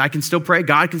and I can still pray?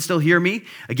 God can still hear me.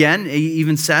 Again, he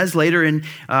even says later in,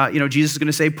 Jesus is going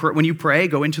to say, when you pray,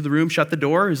 go into the room, shut the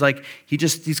door. He's like,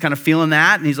 he's kind of feeling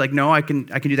that. And he's like, no, I can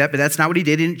do that. But that's not what he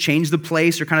did. He didn't change the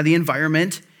place or kind of the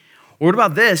environment. Or what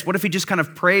about this? What if he just kind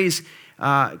of prays,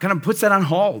 kind of puts that on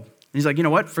hold? And he's like, you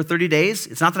know what? For 30 days,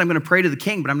 it's not that I'm going to pray to the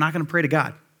king, but I'm not going to pray to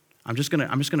God. I'm just going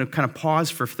to kind of pause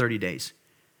for 30 days.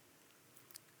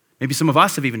 Maybe some of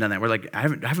us have even done that. We're like, I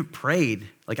haven't prayed,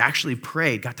 like actually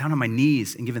prayed, got down on my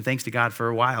knees and given thanks to God for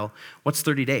a while. What's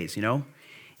 30 days,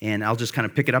 And I'll just kind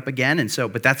of pick it up again. And so,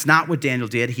 but that's not what Daniel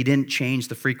did. He didn't change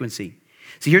the frequency.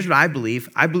 See, here's what I believe.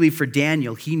 I believe for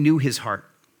Daniel, he knew his heart,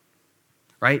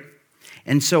 right?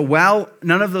 And so while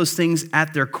none of those things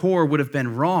at their core would have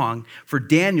been wrong, for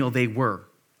Daniel, they were.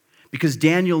 Because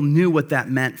Daniel knew what that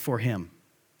meant for him.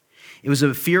 It was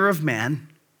a fear of man,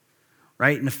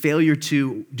 right? And a failure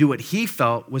to do what he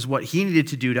felt was what he needed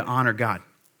to do to honor God.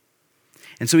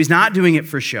 And so he's not doing it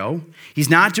for show. He's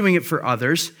not doing it for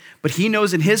others. But he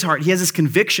knows in his heart, he has this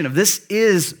conviction of this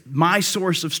is my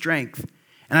source of strength.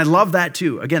 And I love that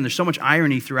too. Again, there's so much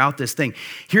irony throughout this thing.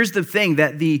 Here's the thing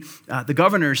that the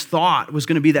governors thought was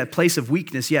going to be that place of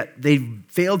weakness, yet they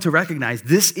failed to recognize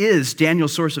this is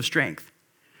Daniel's source of strength.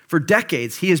 For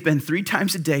decades, he has been 3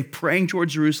 times a day praying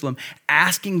towards Jerusalem,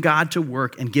 asking God to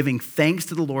work and giving thanks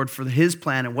to the Lord for his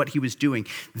plan and what he was doing.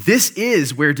 This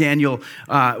is where Daniel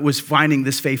was finding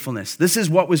this faithfulness. This is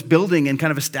what was building and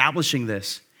kind of establishing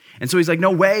this. And so he's like,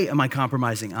 no way am I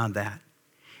compromising on that.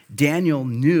 Daniel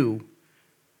knew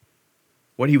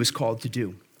what he was called to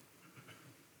do.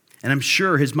 And I'm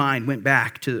sure his mind went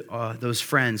back to those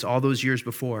friends all those years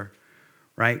before,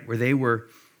 right? Where they were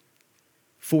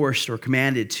forced or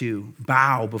commanded to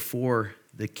bow before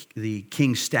the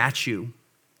king's statue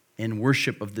in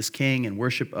worship of this king and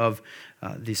worship of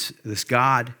this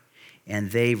God, and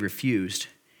they refused.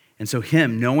 And so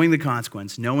him, knowing the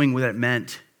consequence, knowing what it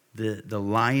meant, the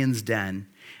lion's den,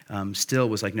 still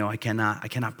was like, no, I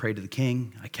cannot pray to the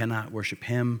king. I cannot worship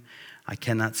him. I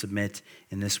cannot submit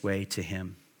in this way to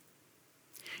him.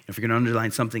 If you're going to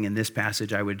underline something in this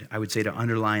passage, I would say to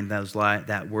underline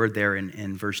that word there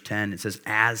in verse 10. It says,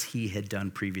 as he had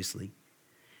done previously.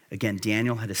 Again,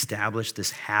 Daniel had established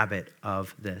this habit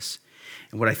of this.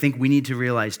 And what I think we need to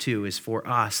realize too is for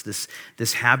us,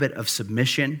 this habit of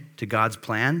submission to God's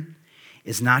plan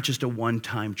is not just a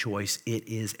one-time choice, it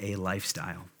is a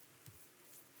lifestyle.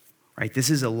 Right? This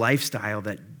is a lifestyle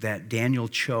that Daniel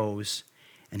chose,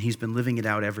 and he's been living it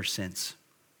out ever since.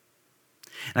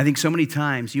 And I think so many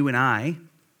times you and I,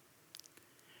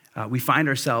 we find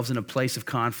ourselves in a place of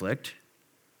conflict,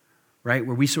 right,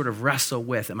 where we sort of wrestle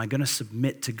with, am I going to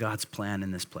submit to God's plan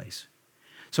in this place?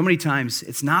 So many times,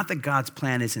 it's not that God's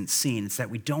plan isn't seen, it's that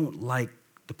we don't like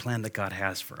the plan that God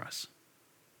has for us.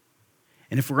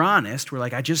 And if we're honest, we're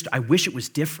like, I wish it was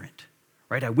different,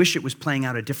 right? I wish it was playing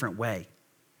out a different way.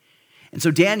 And so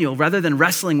Daniel, rather than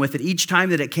wrestling with it each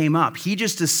time that it came up, he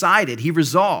just decided, he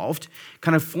resolved,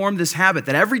 kind of formed this habit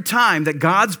that every time that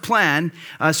God's plan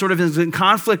sort of is in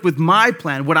conflict with my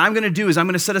plan, what I'm going to do is I'm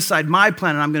going to set aside my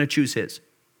plan and I'm going to choose his.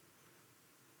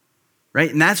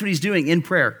 Right? And that's what he's doing in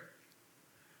prayer.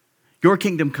 Your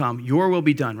kingdom come, your will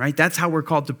be done, right? That's how we're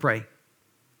called to pray.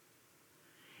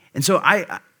 And so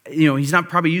he's not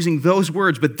probably using those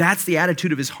words, but that's the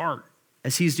attitude of his heart.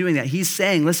 As he's doing that, he's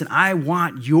saying, listen, I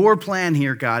want your plan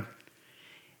here, God.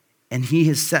 And he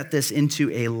has set this into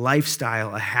a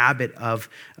lifestyle, a habit of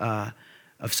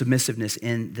submissiveness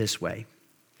in this way.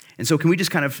 And so can we just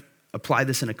kind of apply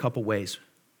this in a couple ways?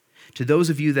 To those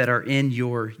of you that are in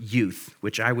your youth,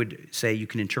 which I would say you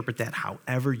can interpret that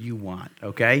however you want,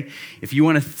 okay? If you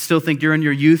want to still think you're in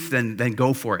your youth, then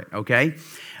go for it, okay?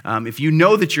 If you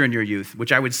know that you're in your youth,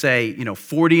 which I would say,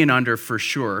 40 and under for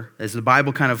sure, as the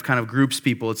Bible kind of groups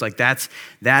people, it's like that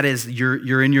is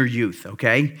you're in your youth,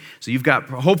 okay? So you've got,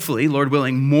 hopefully, Lord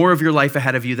willing, more of your life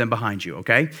ahead of you than behind you,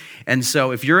 okay? And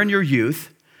so if you're in your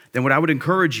youth, then what I would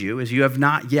encourage you is you have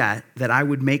not yet, that I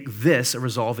would make this a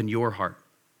resolve in your heart,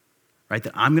 right?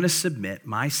 That I'm going to submit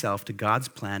myself to God's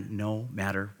plan no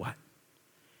matter what.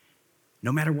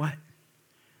 No matter what.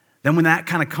 Then when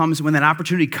that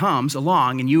opportunity comes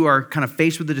along and you are kind of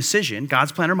faced with the decision,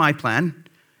 God's plan or my plan,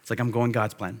 it's like I'm going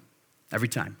God's plan every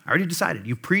time. I already decided.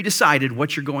 You pre-decided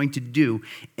what you're going to do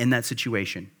in that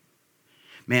situation.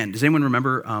 Man, does anyone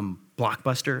remember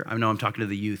Blockbuster? I know I'm talking to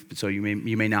the youth, but so you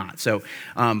may not. So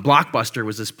Blockbuster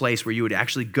was this place where you would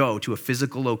actually go to a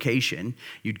physical location.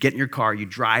 You'd get in your car,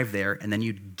 you'd drive there, and then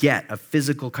you'd get a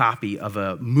physical copy of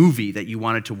a movie that you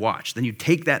wanted to watch. Then you'd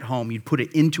take that home, you'd put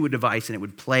it into a device, and it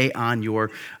would play on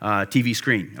your TV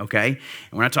screen, okay? And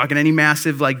we're not talking any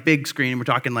massive, big screen. We're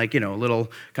talking a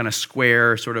little kind of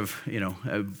square sort of,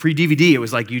 pre-DVD. It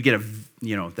was like you'd get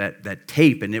that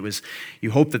tape, and it was, you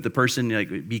hope that the person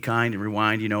would be kind and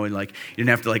rewind, and you didn't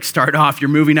have to start off your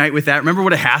movie night with that. Remember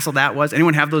what a hassle that was?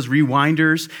 Anyone have those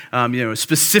rewinders? A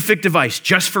specific device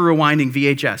just for rewinding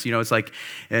VHS. It's like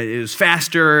it was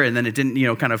faster, and then it didn't,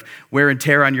 kind of wear and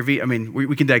tear on your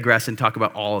we can digress and talk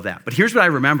about all of that. But here's what I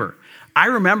remember. I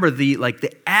remember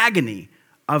the agony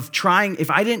of trying,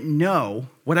 if I didn't know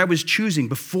what I was choosing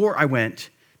before I went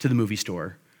to the movie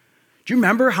store. Do you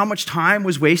remember how much time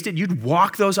was wasted? You'd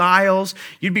walk those aisles.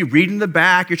 You'd be reading the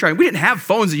back. We didn't have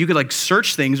phones that you could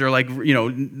search things or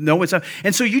know what's up.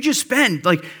 And so you just spend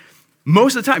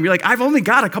most of the time, you're like, I've only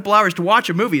got a couple hours to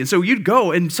watch a movie. And so you'd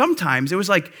go, and sometimes it was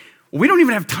like, well, we don't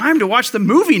even have time to watch the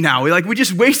movie now. We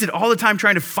just wasted all the time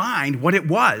trying to find what it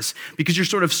was because you're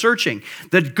sort of searching.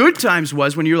 The good times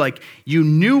was when you're you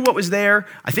knew what was there.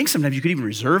 I think sometimes you could even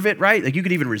reserve it, right? You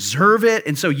could even reserve it.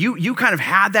 And so you kind of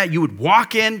had that. You would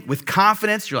walk in with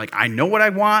confidence. You're like, I know what I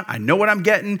want. I know what I'm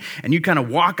getting. And you kind of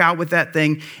walk out with that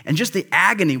thing. And just the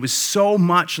agony was so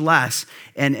much less.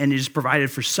 And it just provided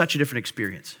for such a different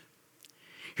experience.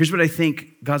 Here's what I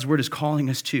think God's word is calling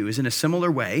us to, is in a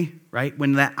similar way, right?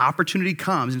 When that opportunity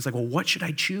comes, and it's well, what should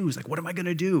I choose? What am I going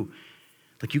to do?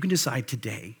 You can decide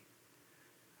today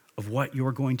of what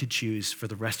you're going to choose for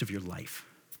the rest of your life.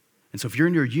 And so if you're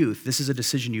in your youth, this is a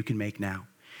decision you can make now.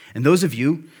 And those of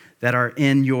you that are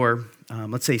in your,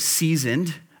 let's say,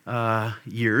 seasoned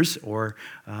years, or,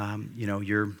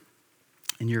 you're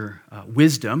in your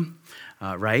wisdom,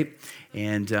 right?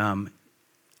 And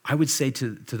I would say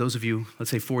to those of you, let's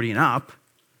say 40 and up,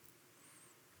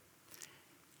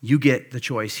 you get the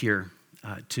choice here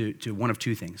to one of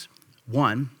two things.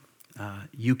 One,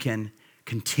 you can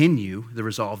continue the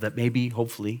resolve that maybe,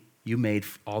 hopefully, you made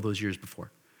all those years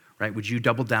before, right? Would you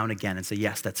double down again and say,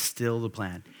 yes, that's still the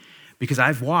plan? Because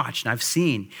I've watched and I've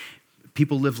seen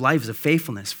people live lives of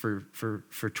faithfulness for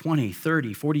 20,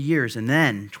 30, 40 years, and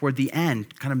then toward the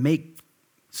end kind of make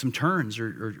some turns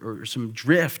or some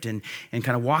drift and kind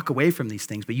of walk away from these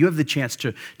things. But you have the chance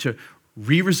to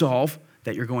re-resolve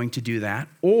that you're going to do that,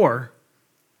 or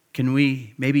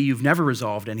Maybe you've never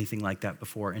resolved anything like that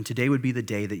before, and today would be the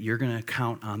day that you're going to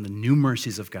count on the new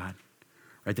mercies of God,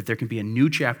 right? That there can be a new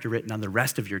chapter written on the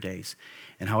rest of your days.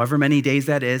 And however many days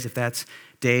that is, if that's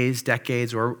days,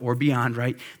 decades, or beyond,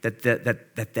 right?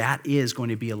 That is going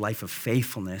to be a life of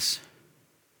faithfulness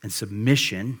and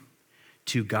submission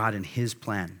to God and his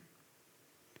plan.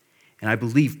 And I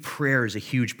believe prayer is a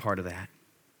huge part of that.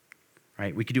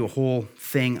 Right? We could do a whole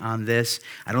thing on this.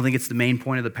 I don't think it's the main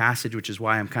point of the passage, which is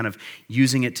why I'm kind of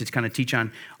using it to kind of teach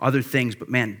on other things. But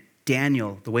man,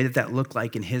 Daniel, the way that looked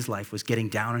like in his life was getting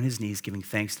down on his knees, giving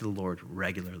thanks to the Lord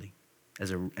regularly,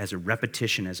 as a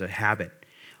repetition, as a habit,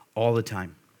 all the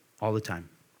time.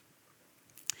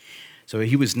 So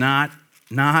he was not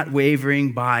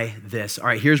wavering by this. All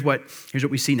right, here's what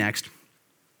we see next.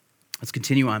 Let's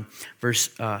continue on. Verse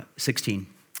 16.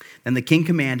 Then the king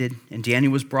commanded, and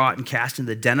Daniel was brought and cast into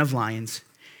the den of lions.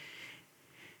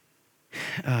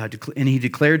 And he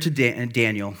declared to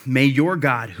Daniel, "May your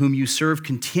God, whom you serve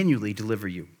continually, deliver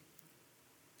you."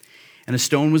 And a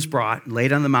stone was brought and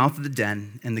laid on the mouth of the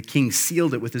den, and the king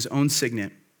sealed it with his own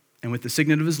signet and with the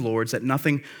signet of his lords, that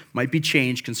nothing might be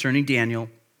changed concerning Daniel.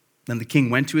 Then the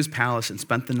king went to his palace and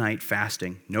spent the night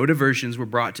fasting. No diversions were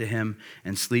brought to him,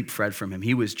 and sleep fled from him.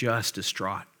 He was just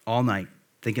distraught all night,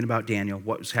 thinking about Daniel,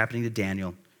 what was happening to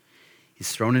Daniel.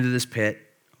 He's thrown into this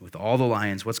pit with all the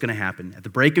lions. What's going to happen? At the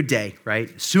break of day,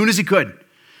 right? As soon as he could.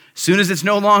 As soon as it's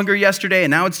no longer yesterday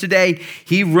and now it's today,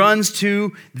 he runs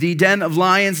to the den of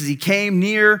lions. As he came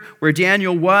near where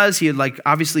Daniel was, he had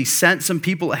obviously sent some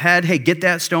people ahead. Hey, get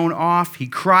that stone off. He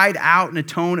cried out in a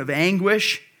tone of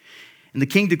anguish. And the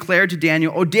king declared to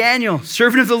Daniel, "O Daniel,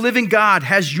 servant of the living God,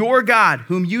 has your God,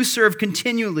 whom you serve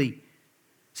continually,"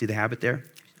 see the habit there?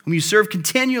 "Whom you serve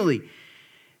continually,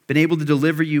 been able to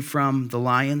deliver you from the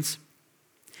lions?"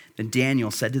 Then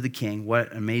Daniel said to the king,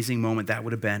 what an amazing moment that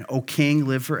would have been. "O king,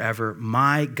 live forever.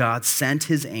 My God sent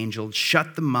his angel,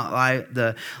 shut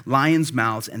the lions'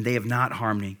 mouths, and they have not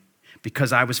harmed me,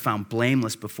 because I was found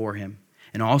blameless before him,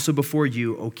 and also before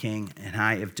you, O king, and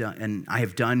I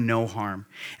have done no harm."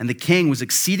 And the king was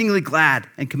exceedingly glad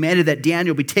and commanded that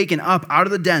Daniel be taken up out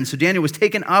of the den. So Daniel was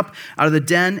taken up out of the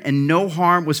den, and no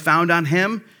harm was found on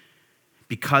him,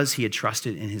 because he had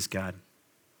trusted in his God.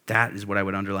 That is what I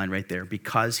would underline right there,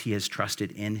 because he has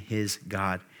trusted in his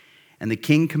God. And the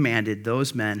king commanded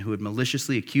those men who had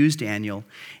maliciously accused Daniel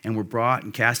and were brought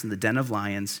and cast in the den of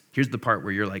lions. Here's the part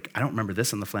where you're like, I don't remember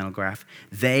this on the flannel graph.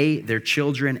 They, their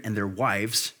children, and their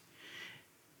wives,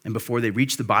 and before they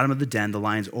reached the bottom of the den, the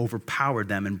lions overpowered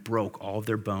them and broke all of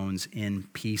their bones in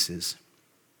pieces.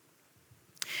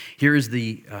 Here is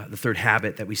the third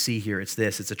habit that we see here. It's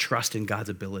this. It's a trust in God's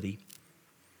ability.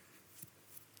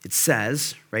 It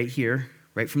says right here,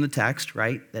 right from the text,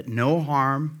 right, that no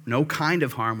harm, no kind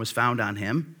of harm was found on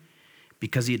him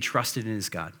because he had trusted in his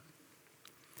God.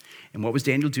 And what was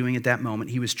Daniel doing at that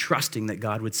moment? He was trusting that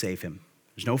God would save him.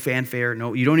 There's no fanfare.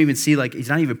 No, you don't even see, he's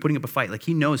not even putting up a fight.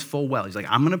 He knows full well. He's like,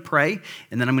 I'm going to pray,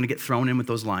 and then I'm going to get thrown in with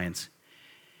those lions.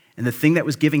 And the thing that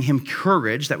was giving him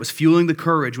courage, that was fueling the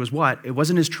courage, was what? It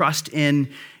wasn't his trust in,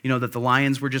 that the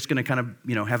lions were just going to kind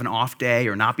of, have an off day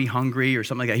or not be hungry or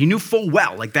something like that. He knew full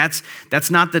well, that's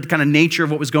not the kind of nature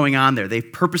of what was going on there. They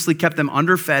purposely kept them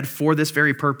underfed for this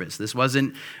very purpose. This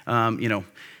wasn't,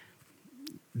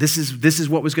 this is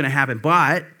what was going to happen.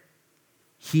 But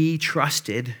he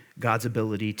trusted God's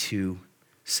ability to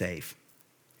save.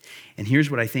 And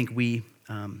here's what I think we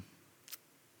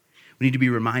need to be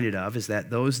reminded of, is that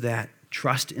those that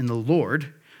trust in the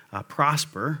Lord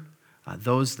prosper.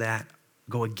 Those that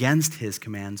go against his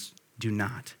commands do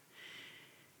not.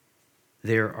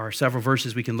 There are several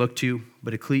verses we can look to,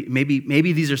 but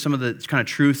maybe these are some of the kind of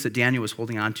truths that Daniel was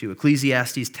holding on to.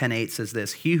 Ecclesiastes 10:8 says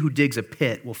this: "He who digs a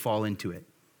pit will fall into it."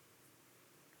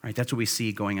 Right, that's what we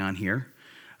see going on here.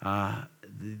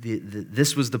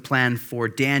 This was the plan for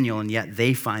Daniel, and yet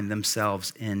they find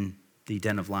themselves in the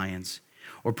den of lions.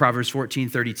 Or Proverbs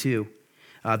 14:32,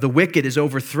 "The wicked is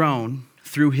overthrown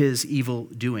through his evil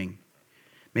doing."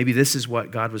 Maybe this is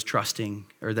what God was trusting,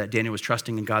 or that Daniel was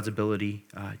trusting in God's ability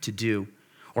to do.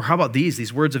 Or how about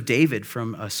these words of David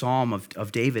from a psalm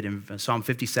of David in Psalm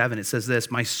 57? It says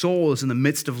this: "My soul is in the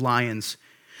midst of lions.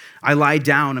 I lie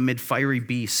down amid fiery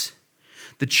beasts.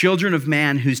 The children of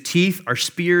man, whose teeth are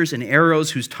spears and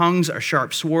arrows, whose tongues are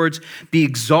sharp swords, be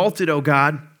exalted, O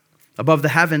God, above the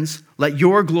heavens. Let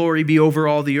your glory be over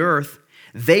all the earth.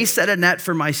 They set a net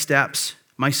for my steps.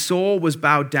 My soul was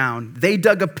bowed down. They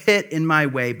dug a pit in my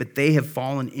way, but they have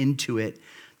fallen into it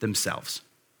themselves."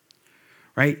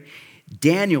 Right?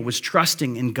 Daniel was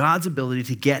trusting in God's ability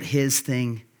to get his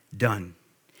thing done.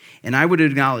 And I would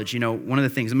acknowledge, one of the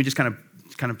things, let me just kind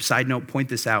kind of side note, point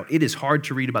this out. It is hard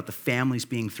to read about the families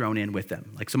being thrown in with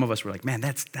them. Like some of us were like, man,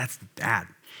 that's bad.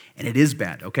 And it is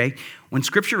bad, okay? When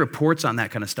scripture reports on that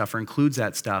kind of stuff or includes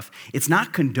that stuff, it's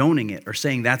not condoning it or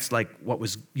saying that's like what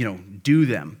was, due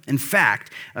them. In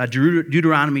fact,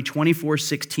 Deuteronomy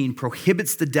 24:16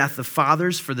 prohibits the death of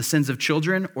fathers for the sins of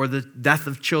children or the death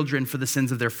of children for the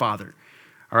sins of their father,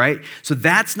 all right? So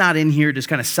that's not in here to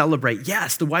kind of celebrate,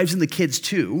 yes, the wives and the kids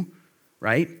too,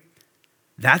 right?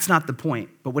 That's not the point.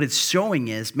 But what it's showing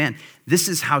is, man, this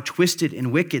is how twisted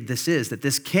and wicked this is, that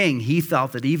this king, he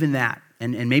felt that even that,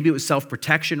 and maybe it was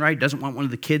self-protection, right? Doesn't want one of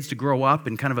the kids to grow up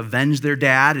and kind of avenge their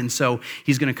dad, and so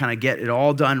he's going to kind of get it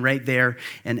all done right there,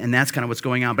 and that's kind of what's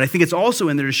going on. But I think it's also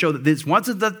in there to show that this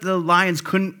wasn't that the lions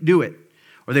couldn't do it,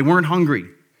 or they weren't hungry,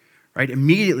 right?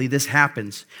 Immediately this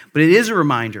happens. But it is a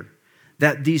reminder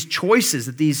that these choices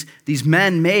that these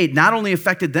men made not only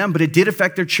affected them, but it did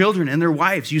affect their children and their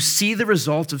wives. You see the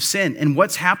result of sin. And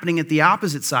what's happening at the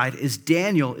opposite side is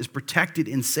Daniel is protected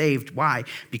and saved. Why?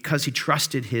 Because he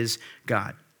trusted his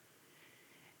God.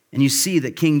 And you see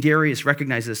that King Darius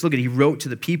recognized this. Look at it. He wrote to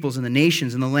the peoples and the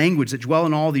nations and the language that dwell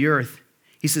in all the earth.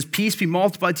 He says, peace be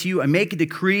multiplied to you. I make a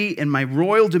decree in my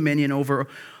royal dominion over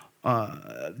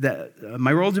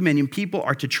my royal dominion. People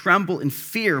are to tremble in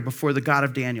fear before the God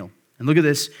of Daniel. And look at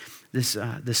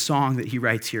this song that he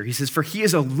writes here. He says, for he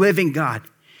is a living God,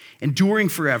 enduring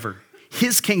forever.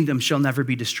 His kingdom shall never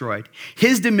be destroyed.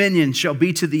 His dominion shall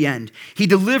be to the end. He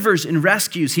delivers and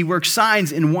rescues. He works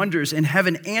signs and wonders in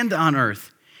heaven and on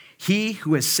earth. He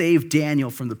who has saved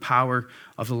Daniel from the power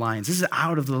of the lions. This is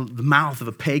out of the mouth of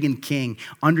a pagan king,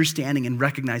 understanding and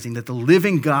recognizing that the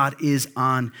living God is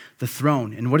on the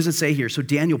throne. And what does it say here? So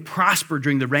Daniel prospered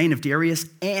during the reign of Darius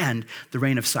and the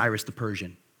reign of Cyrus the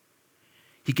Persian.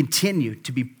 He continued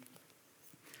to be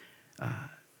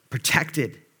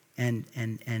protected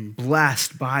and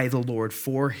blessed by the Lord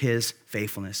for his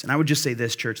faithfulness. And I would just say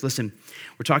this, church, listen,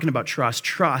 we're talking about trust.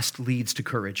 Trust leads to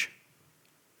courage.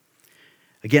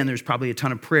 Again, there's probably a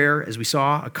ton of prayer, as we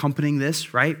saw, accompanying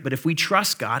this, right? But if we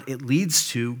trust God, it leads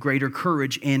to greater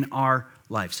courage in our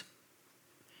lives.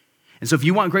 And so if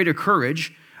you want greater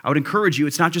courage, I would encourage you,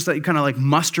 it's not just that you kind of like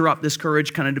muster up this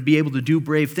courage kind of to be able to do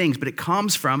brave things, but it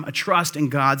comes from a trust in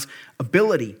God's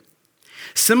ability.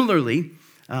 Similarly,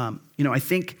 I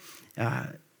think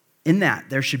in that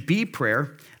there should be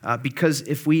prayer because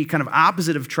if we kind of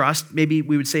opposite of trust, maybe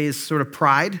we would say is sort of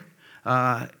pride,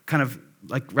 kind of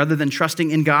like rather than trusting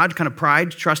in God, kind of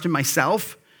pride, trust in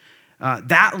myself,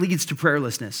 that leads to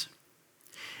prayerlessness.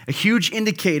 A huge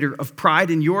indicator of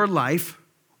pride in your life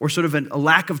or sort of a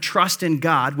lack of trust in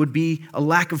God would be a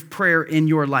lack of prayer in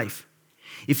your life.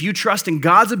 If you trust in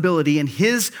God's ability and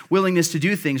his willingness to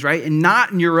do things, right, and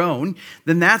not in your own,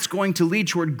 then that's going to lead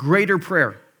toward greater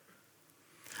prayer.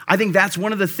 I think that's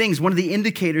one of the things, one of the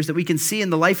indicators that we can see in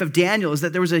the life of Daniel is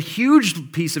that there was a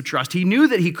huge piece of trust. He knew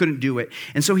that he couldn't do it,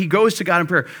 and so he goes to God in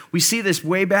prayer. We see this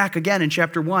way back again in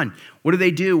chapter 1. What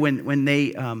do when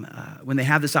they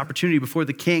have this opportunity before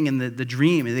the king and the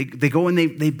dream? And they go and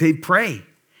they pray.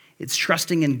 It's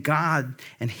trusting in God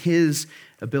and his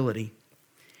ability.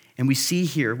 And we see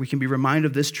here, we can be reminded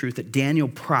of this truth that Daniel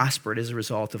prospered as a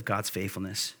result of God's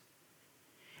faithfulness.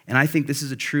 And I think this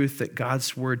is a truth that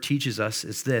God's word teaches us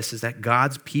is that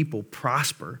God's people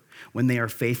prosper when they are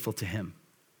faithful to him.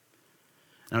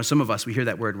 Now, some of us, we hear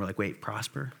that word and we're like, wait,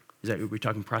 prosper? We're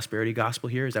talking prosperity gospel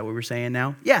here? Is that what we're saying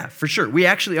now? Yeah, for sure. We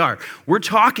actually are. We're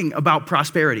talking about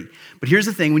prosperity. But here's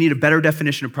the thing. We need a better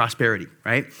definition of prosperity,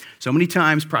 right? So many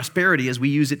times prosperity, as we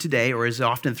use it today or is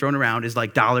often thrown around, is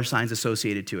like dollar signs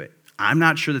associated to it. I'm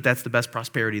not sure that that's the best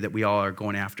prosperity that we all are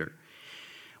going after.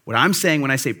 What I'm saying when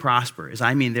I say prosper is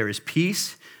I mean there is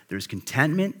peace, there is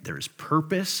contentment, there is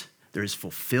purpose, there is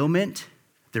fulfillment,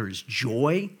 there is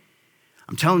joy.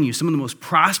 I'm telling you, some of the most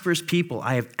prosperous people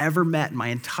I have ever met in my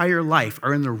entire life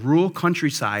are in the rural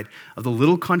countryside of the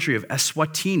little country of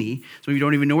Eswatini. So you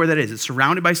don't even know where that is. It's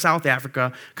surrounded by South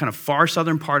Africa, kind of far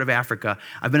southern part of Africa.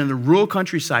 I've been in the rural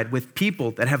countryside with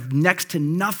people that have next to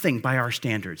nothing by our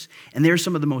standards. And they're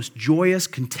some of the most joyous,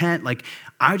 content, like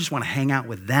I just want to hang out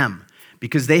with them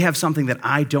because they have something that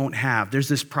I don't have. There's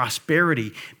this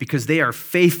prosperity because they are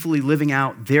faithfully living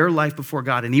out their life before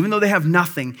God. And even though they have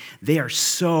nothing, they are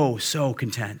so, so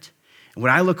content. And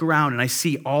when I look around and I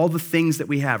see all the things that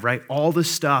we have, right? All the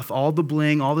stuff, all the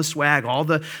bling, all the swag, all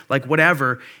the like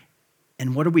whatever.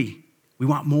 And what are we? We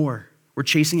want more. We're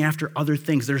chasing after other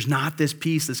things. There's not this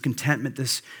peace, this contentment,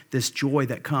 this joy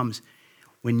that comes.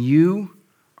 When you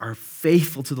are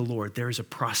faithful to the Lord, there is a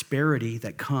prosperity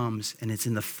that comes, and it's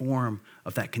in the form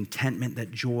of that contentment, that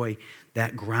joy,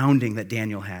 that grounding that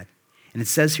Daniel had. And it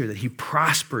says here that he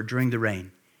prospered during the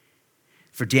reign.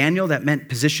 For Daniel, that meant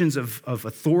positions of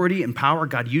authority and power.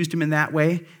 God used him in that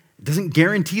way. It doesn't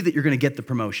guarantee that you're going to get the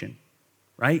promotion,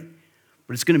 right?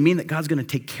 But it's going to mean that God's going to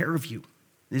take care of you.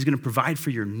 And he's going to provide for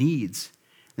your needs.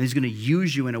 And he's going to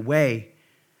use you in a way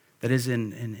that is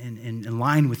in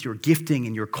line with your gifting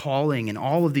and your calling and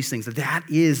all of these things. That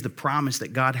is the promise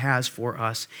that God has for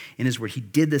us in his word. He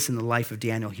did this in the life of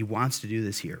Daniel. He wants to do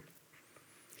this here.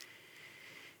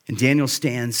 And Daniel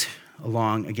stands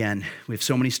along, again, we have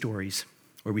so many stories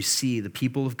where we see the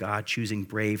people of God choosing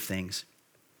brave things.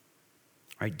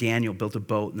 Right? Noah built a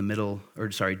boat in the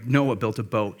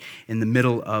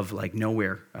middle of like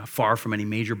nowhere, far from any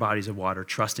major bodies of water,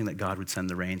 trusting that God would send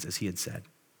the rains as he had said.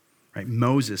 Right?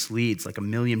 Moses leads like 1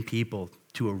 million people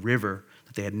to a river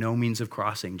that they had no means of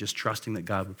crossing, just trusting that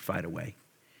God would provide a way.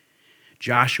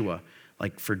 Joshua,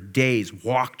 like for days,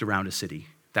 walked around a city.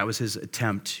 That was his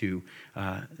attempt to,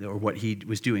 or what he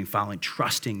was doing, following,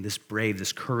 trusting this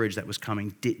courage that was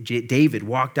coming. David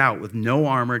walked out with no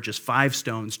armor, just 5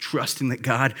 stones, trusting that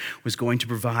God was going to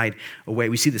provide a way.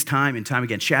 We see this time and time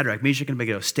again. Shadrach, Meshach, and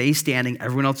Abednego stay standing.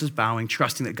 Everyone else is bowing,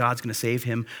 trusting that God's going to save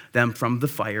them from the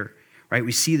fire. Right?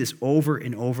 We see this over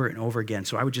and over and over again.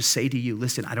 So I would just say to you,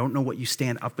 listen, I don't know what you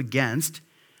stand up against,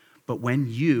 but when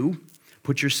you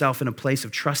put yourself in a place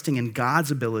of trusting in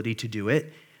God's ability to do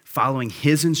it, following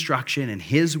his instruction and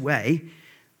his way,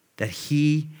 that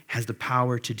he has the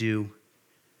power to do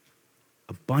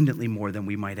abundantly more than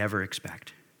we might ever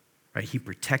expect. Right? He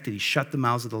shut the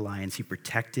mouths of the lions. He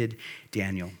protected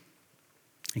Daniel.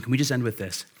 And can we just end with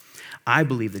this? I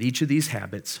believe that each of these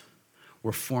habits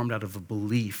were formed out of a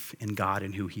belief in God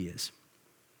and who he is.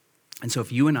 And so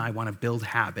if you and I want to build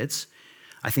habits,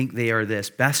 I think they are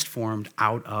best formed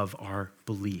out of our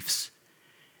beliefs.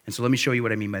 And so let me show you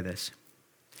what I mean by this.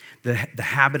 The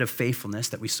habit of faithfulness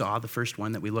that we saw, the first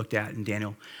one that we looked at in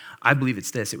Daniel, I believe it's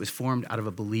this. It was formed out of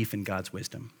a belief in God's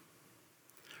wisdom,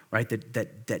 right?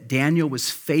 That Daniel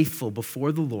was faithful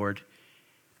before the Lord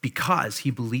because he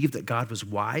believed that God was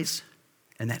wise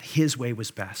and that his way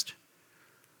was best,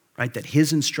 right? That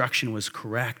his instruction was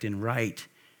correct and right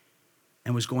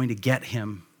and was going to get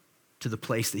him to the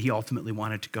place that he ultimately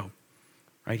wanted to go,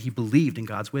 right? He believed in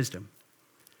God's wisdom.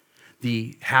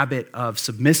 The habit of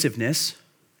submissiveness,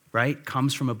 right,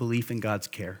 comes from a belief in God's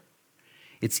care.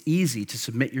 It's easy to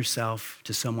submit yourself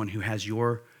to someone who has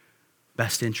your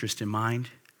best interest in mind,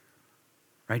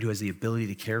 right, who has the ability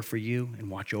to care for you and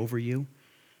watch over you.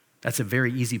 That's a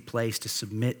very easy place to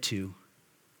submit to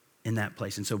in that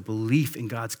place. And so belief in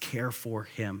God's care for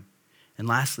him. And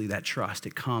lastly, that trust,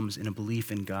 it comes in a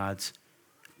belief in God's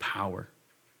power,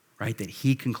 right, that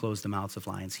he can close the mouths of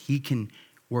lions. He can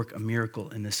work a miracle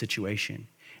in this situation.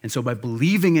 And so by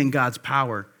believing in God's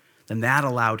power, then that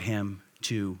allowed him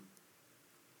to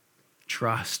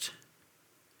trust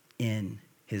in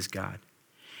his God.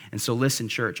 And so listen,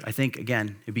 church, I think,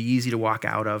 again, it'd be easy to walk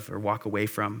out of or walk away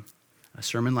from a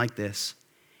sermon like this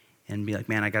and be like,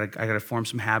 man, I gotta form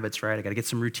some habits, right? I gotta get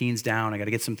some routines down. I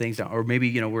gotta get some things down. Or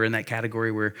maybe, we're in that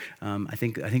category where I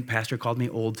think Pastor called me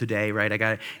old today,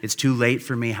 right? It's too late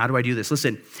for me. How do I do this?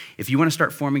 Listen, if you want to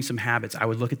start forming some habits, I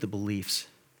would look at the beliefs.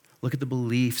 Look at the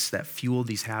beliefs that fuel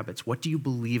these habits. What do you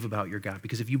believe about your God?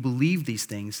 Because if you believe these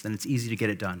things, then it's easy to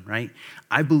get it done, right?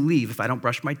 I believe if I don't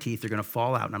brush my teeth, they're going to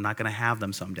fall out and I'm not going to have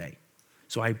them someday.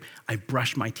 So I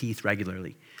brush my teeth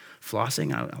regularly.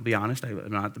 Flossing, I'll be honest,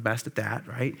 I'm not the best at that,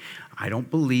 right? I don't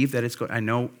believe that it's going, I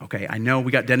know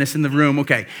we got Dennis in the room,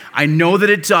 okay. I know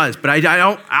that it does, but I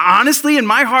don't, honestly, in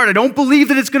my heart, I don't believe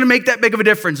that it's going to make that big of a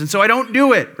difference, and so I don't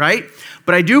do it, right?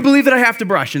 But I do believe that I have to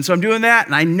brush, and so I'm doing that,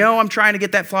 and I know I'm trying to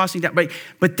get that flossing down,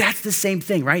 but that's the same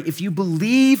thing, right? If you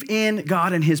believe in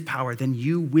God and his power, then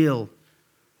you will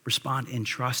respond in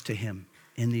trust to him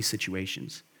in these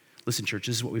situations. Listen, church,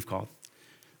 this is what we've called.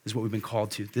 This is what we've been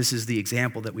called to. This is the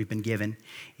example that we've been given,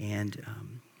 and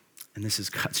this is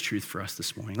God's truth for us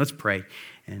this morning. Let's pray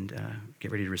and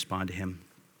get ready to respond to him.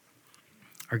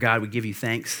 Our God, we give you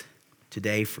thanks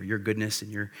today for your goodness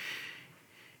and your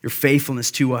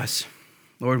faithfulness to us.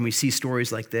 Lord, when we see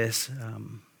stories like this,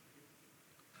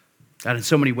 God, in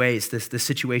so many ways, this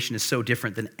situation is so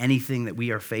different than anything that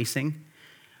we are facing.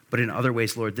 But in other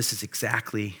ways, Lord, this is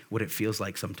exactly what it feels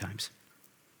like sometimes.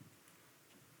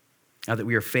 Now that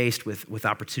we are faced with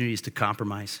opportunities to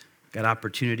compromise, got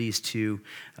opportunities to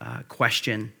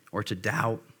question or to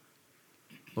doubt,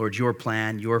 Lord, your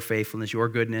plan, your faithfulness, your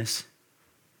goodness.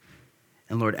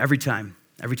 And Lord, every time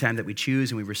that we choose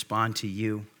and we respond to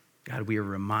you, God, we are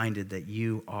reminded that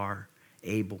you are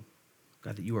able,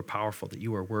 God, that you are powerful, that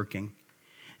you are working.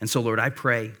 And so, Lord, I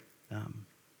pray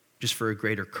just for a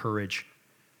greater courage,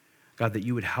 God, that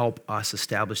you would help us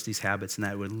establish these habits and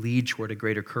that it would lead toward a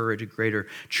greater courage, a greater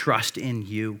trust in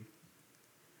you.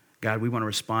 God, we want to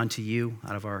respond to you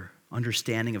out of our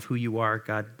understanding of who you are,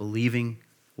 God, believing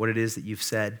what it is that you've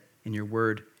said in your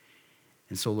word.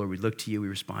 And so, Lord, we look to you, we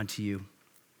respond to you,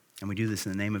 and we do this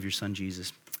in the name of your Son,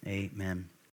 Jesus. Amen.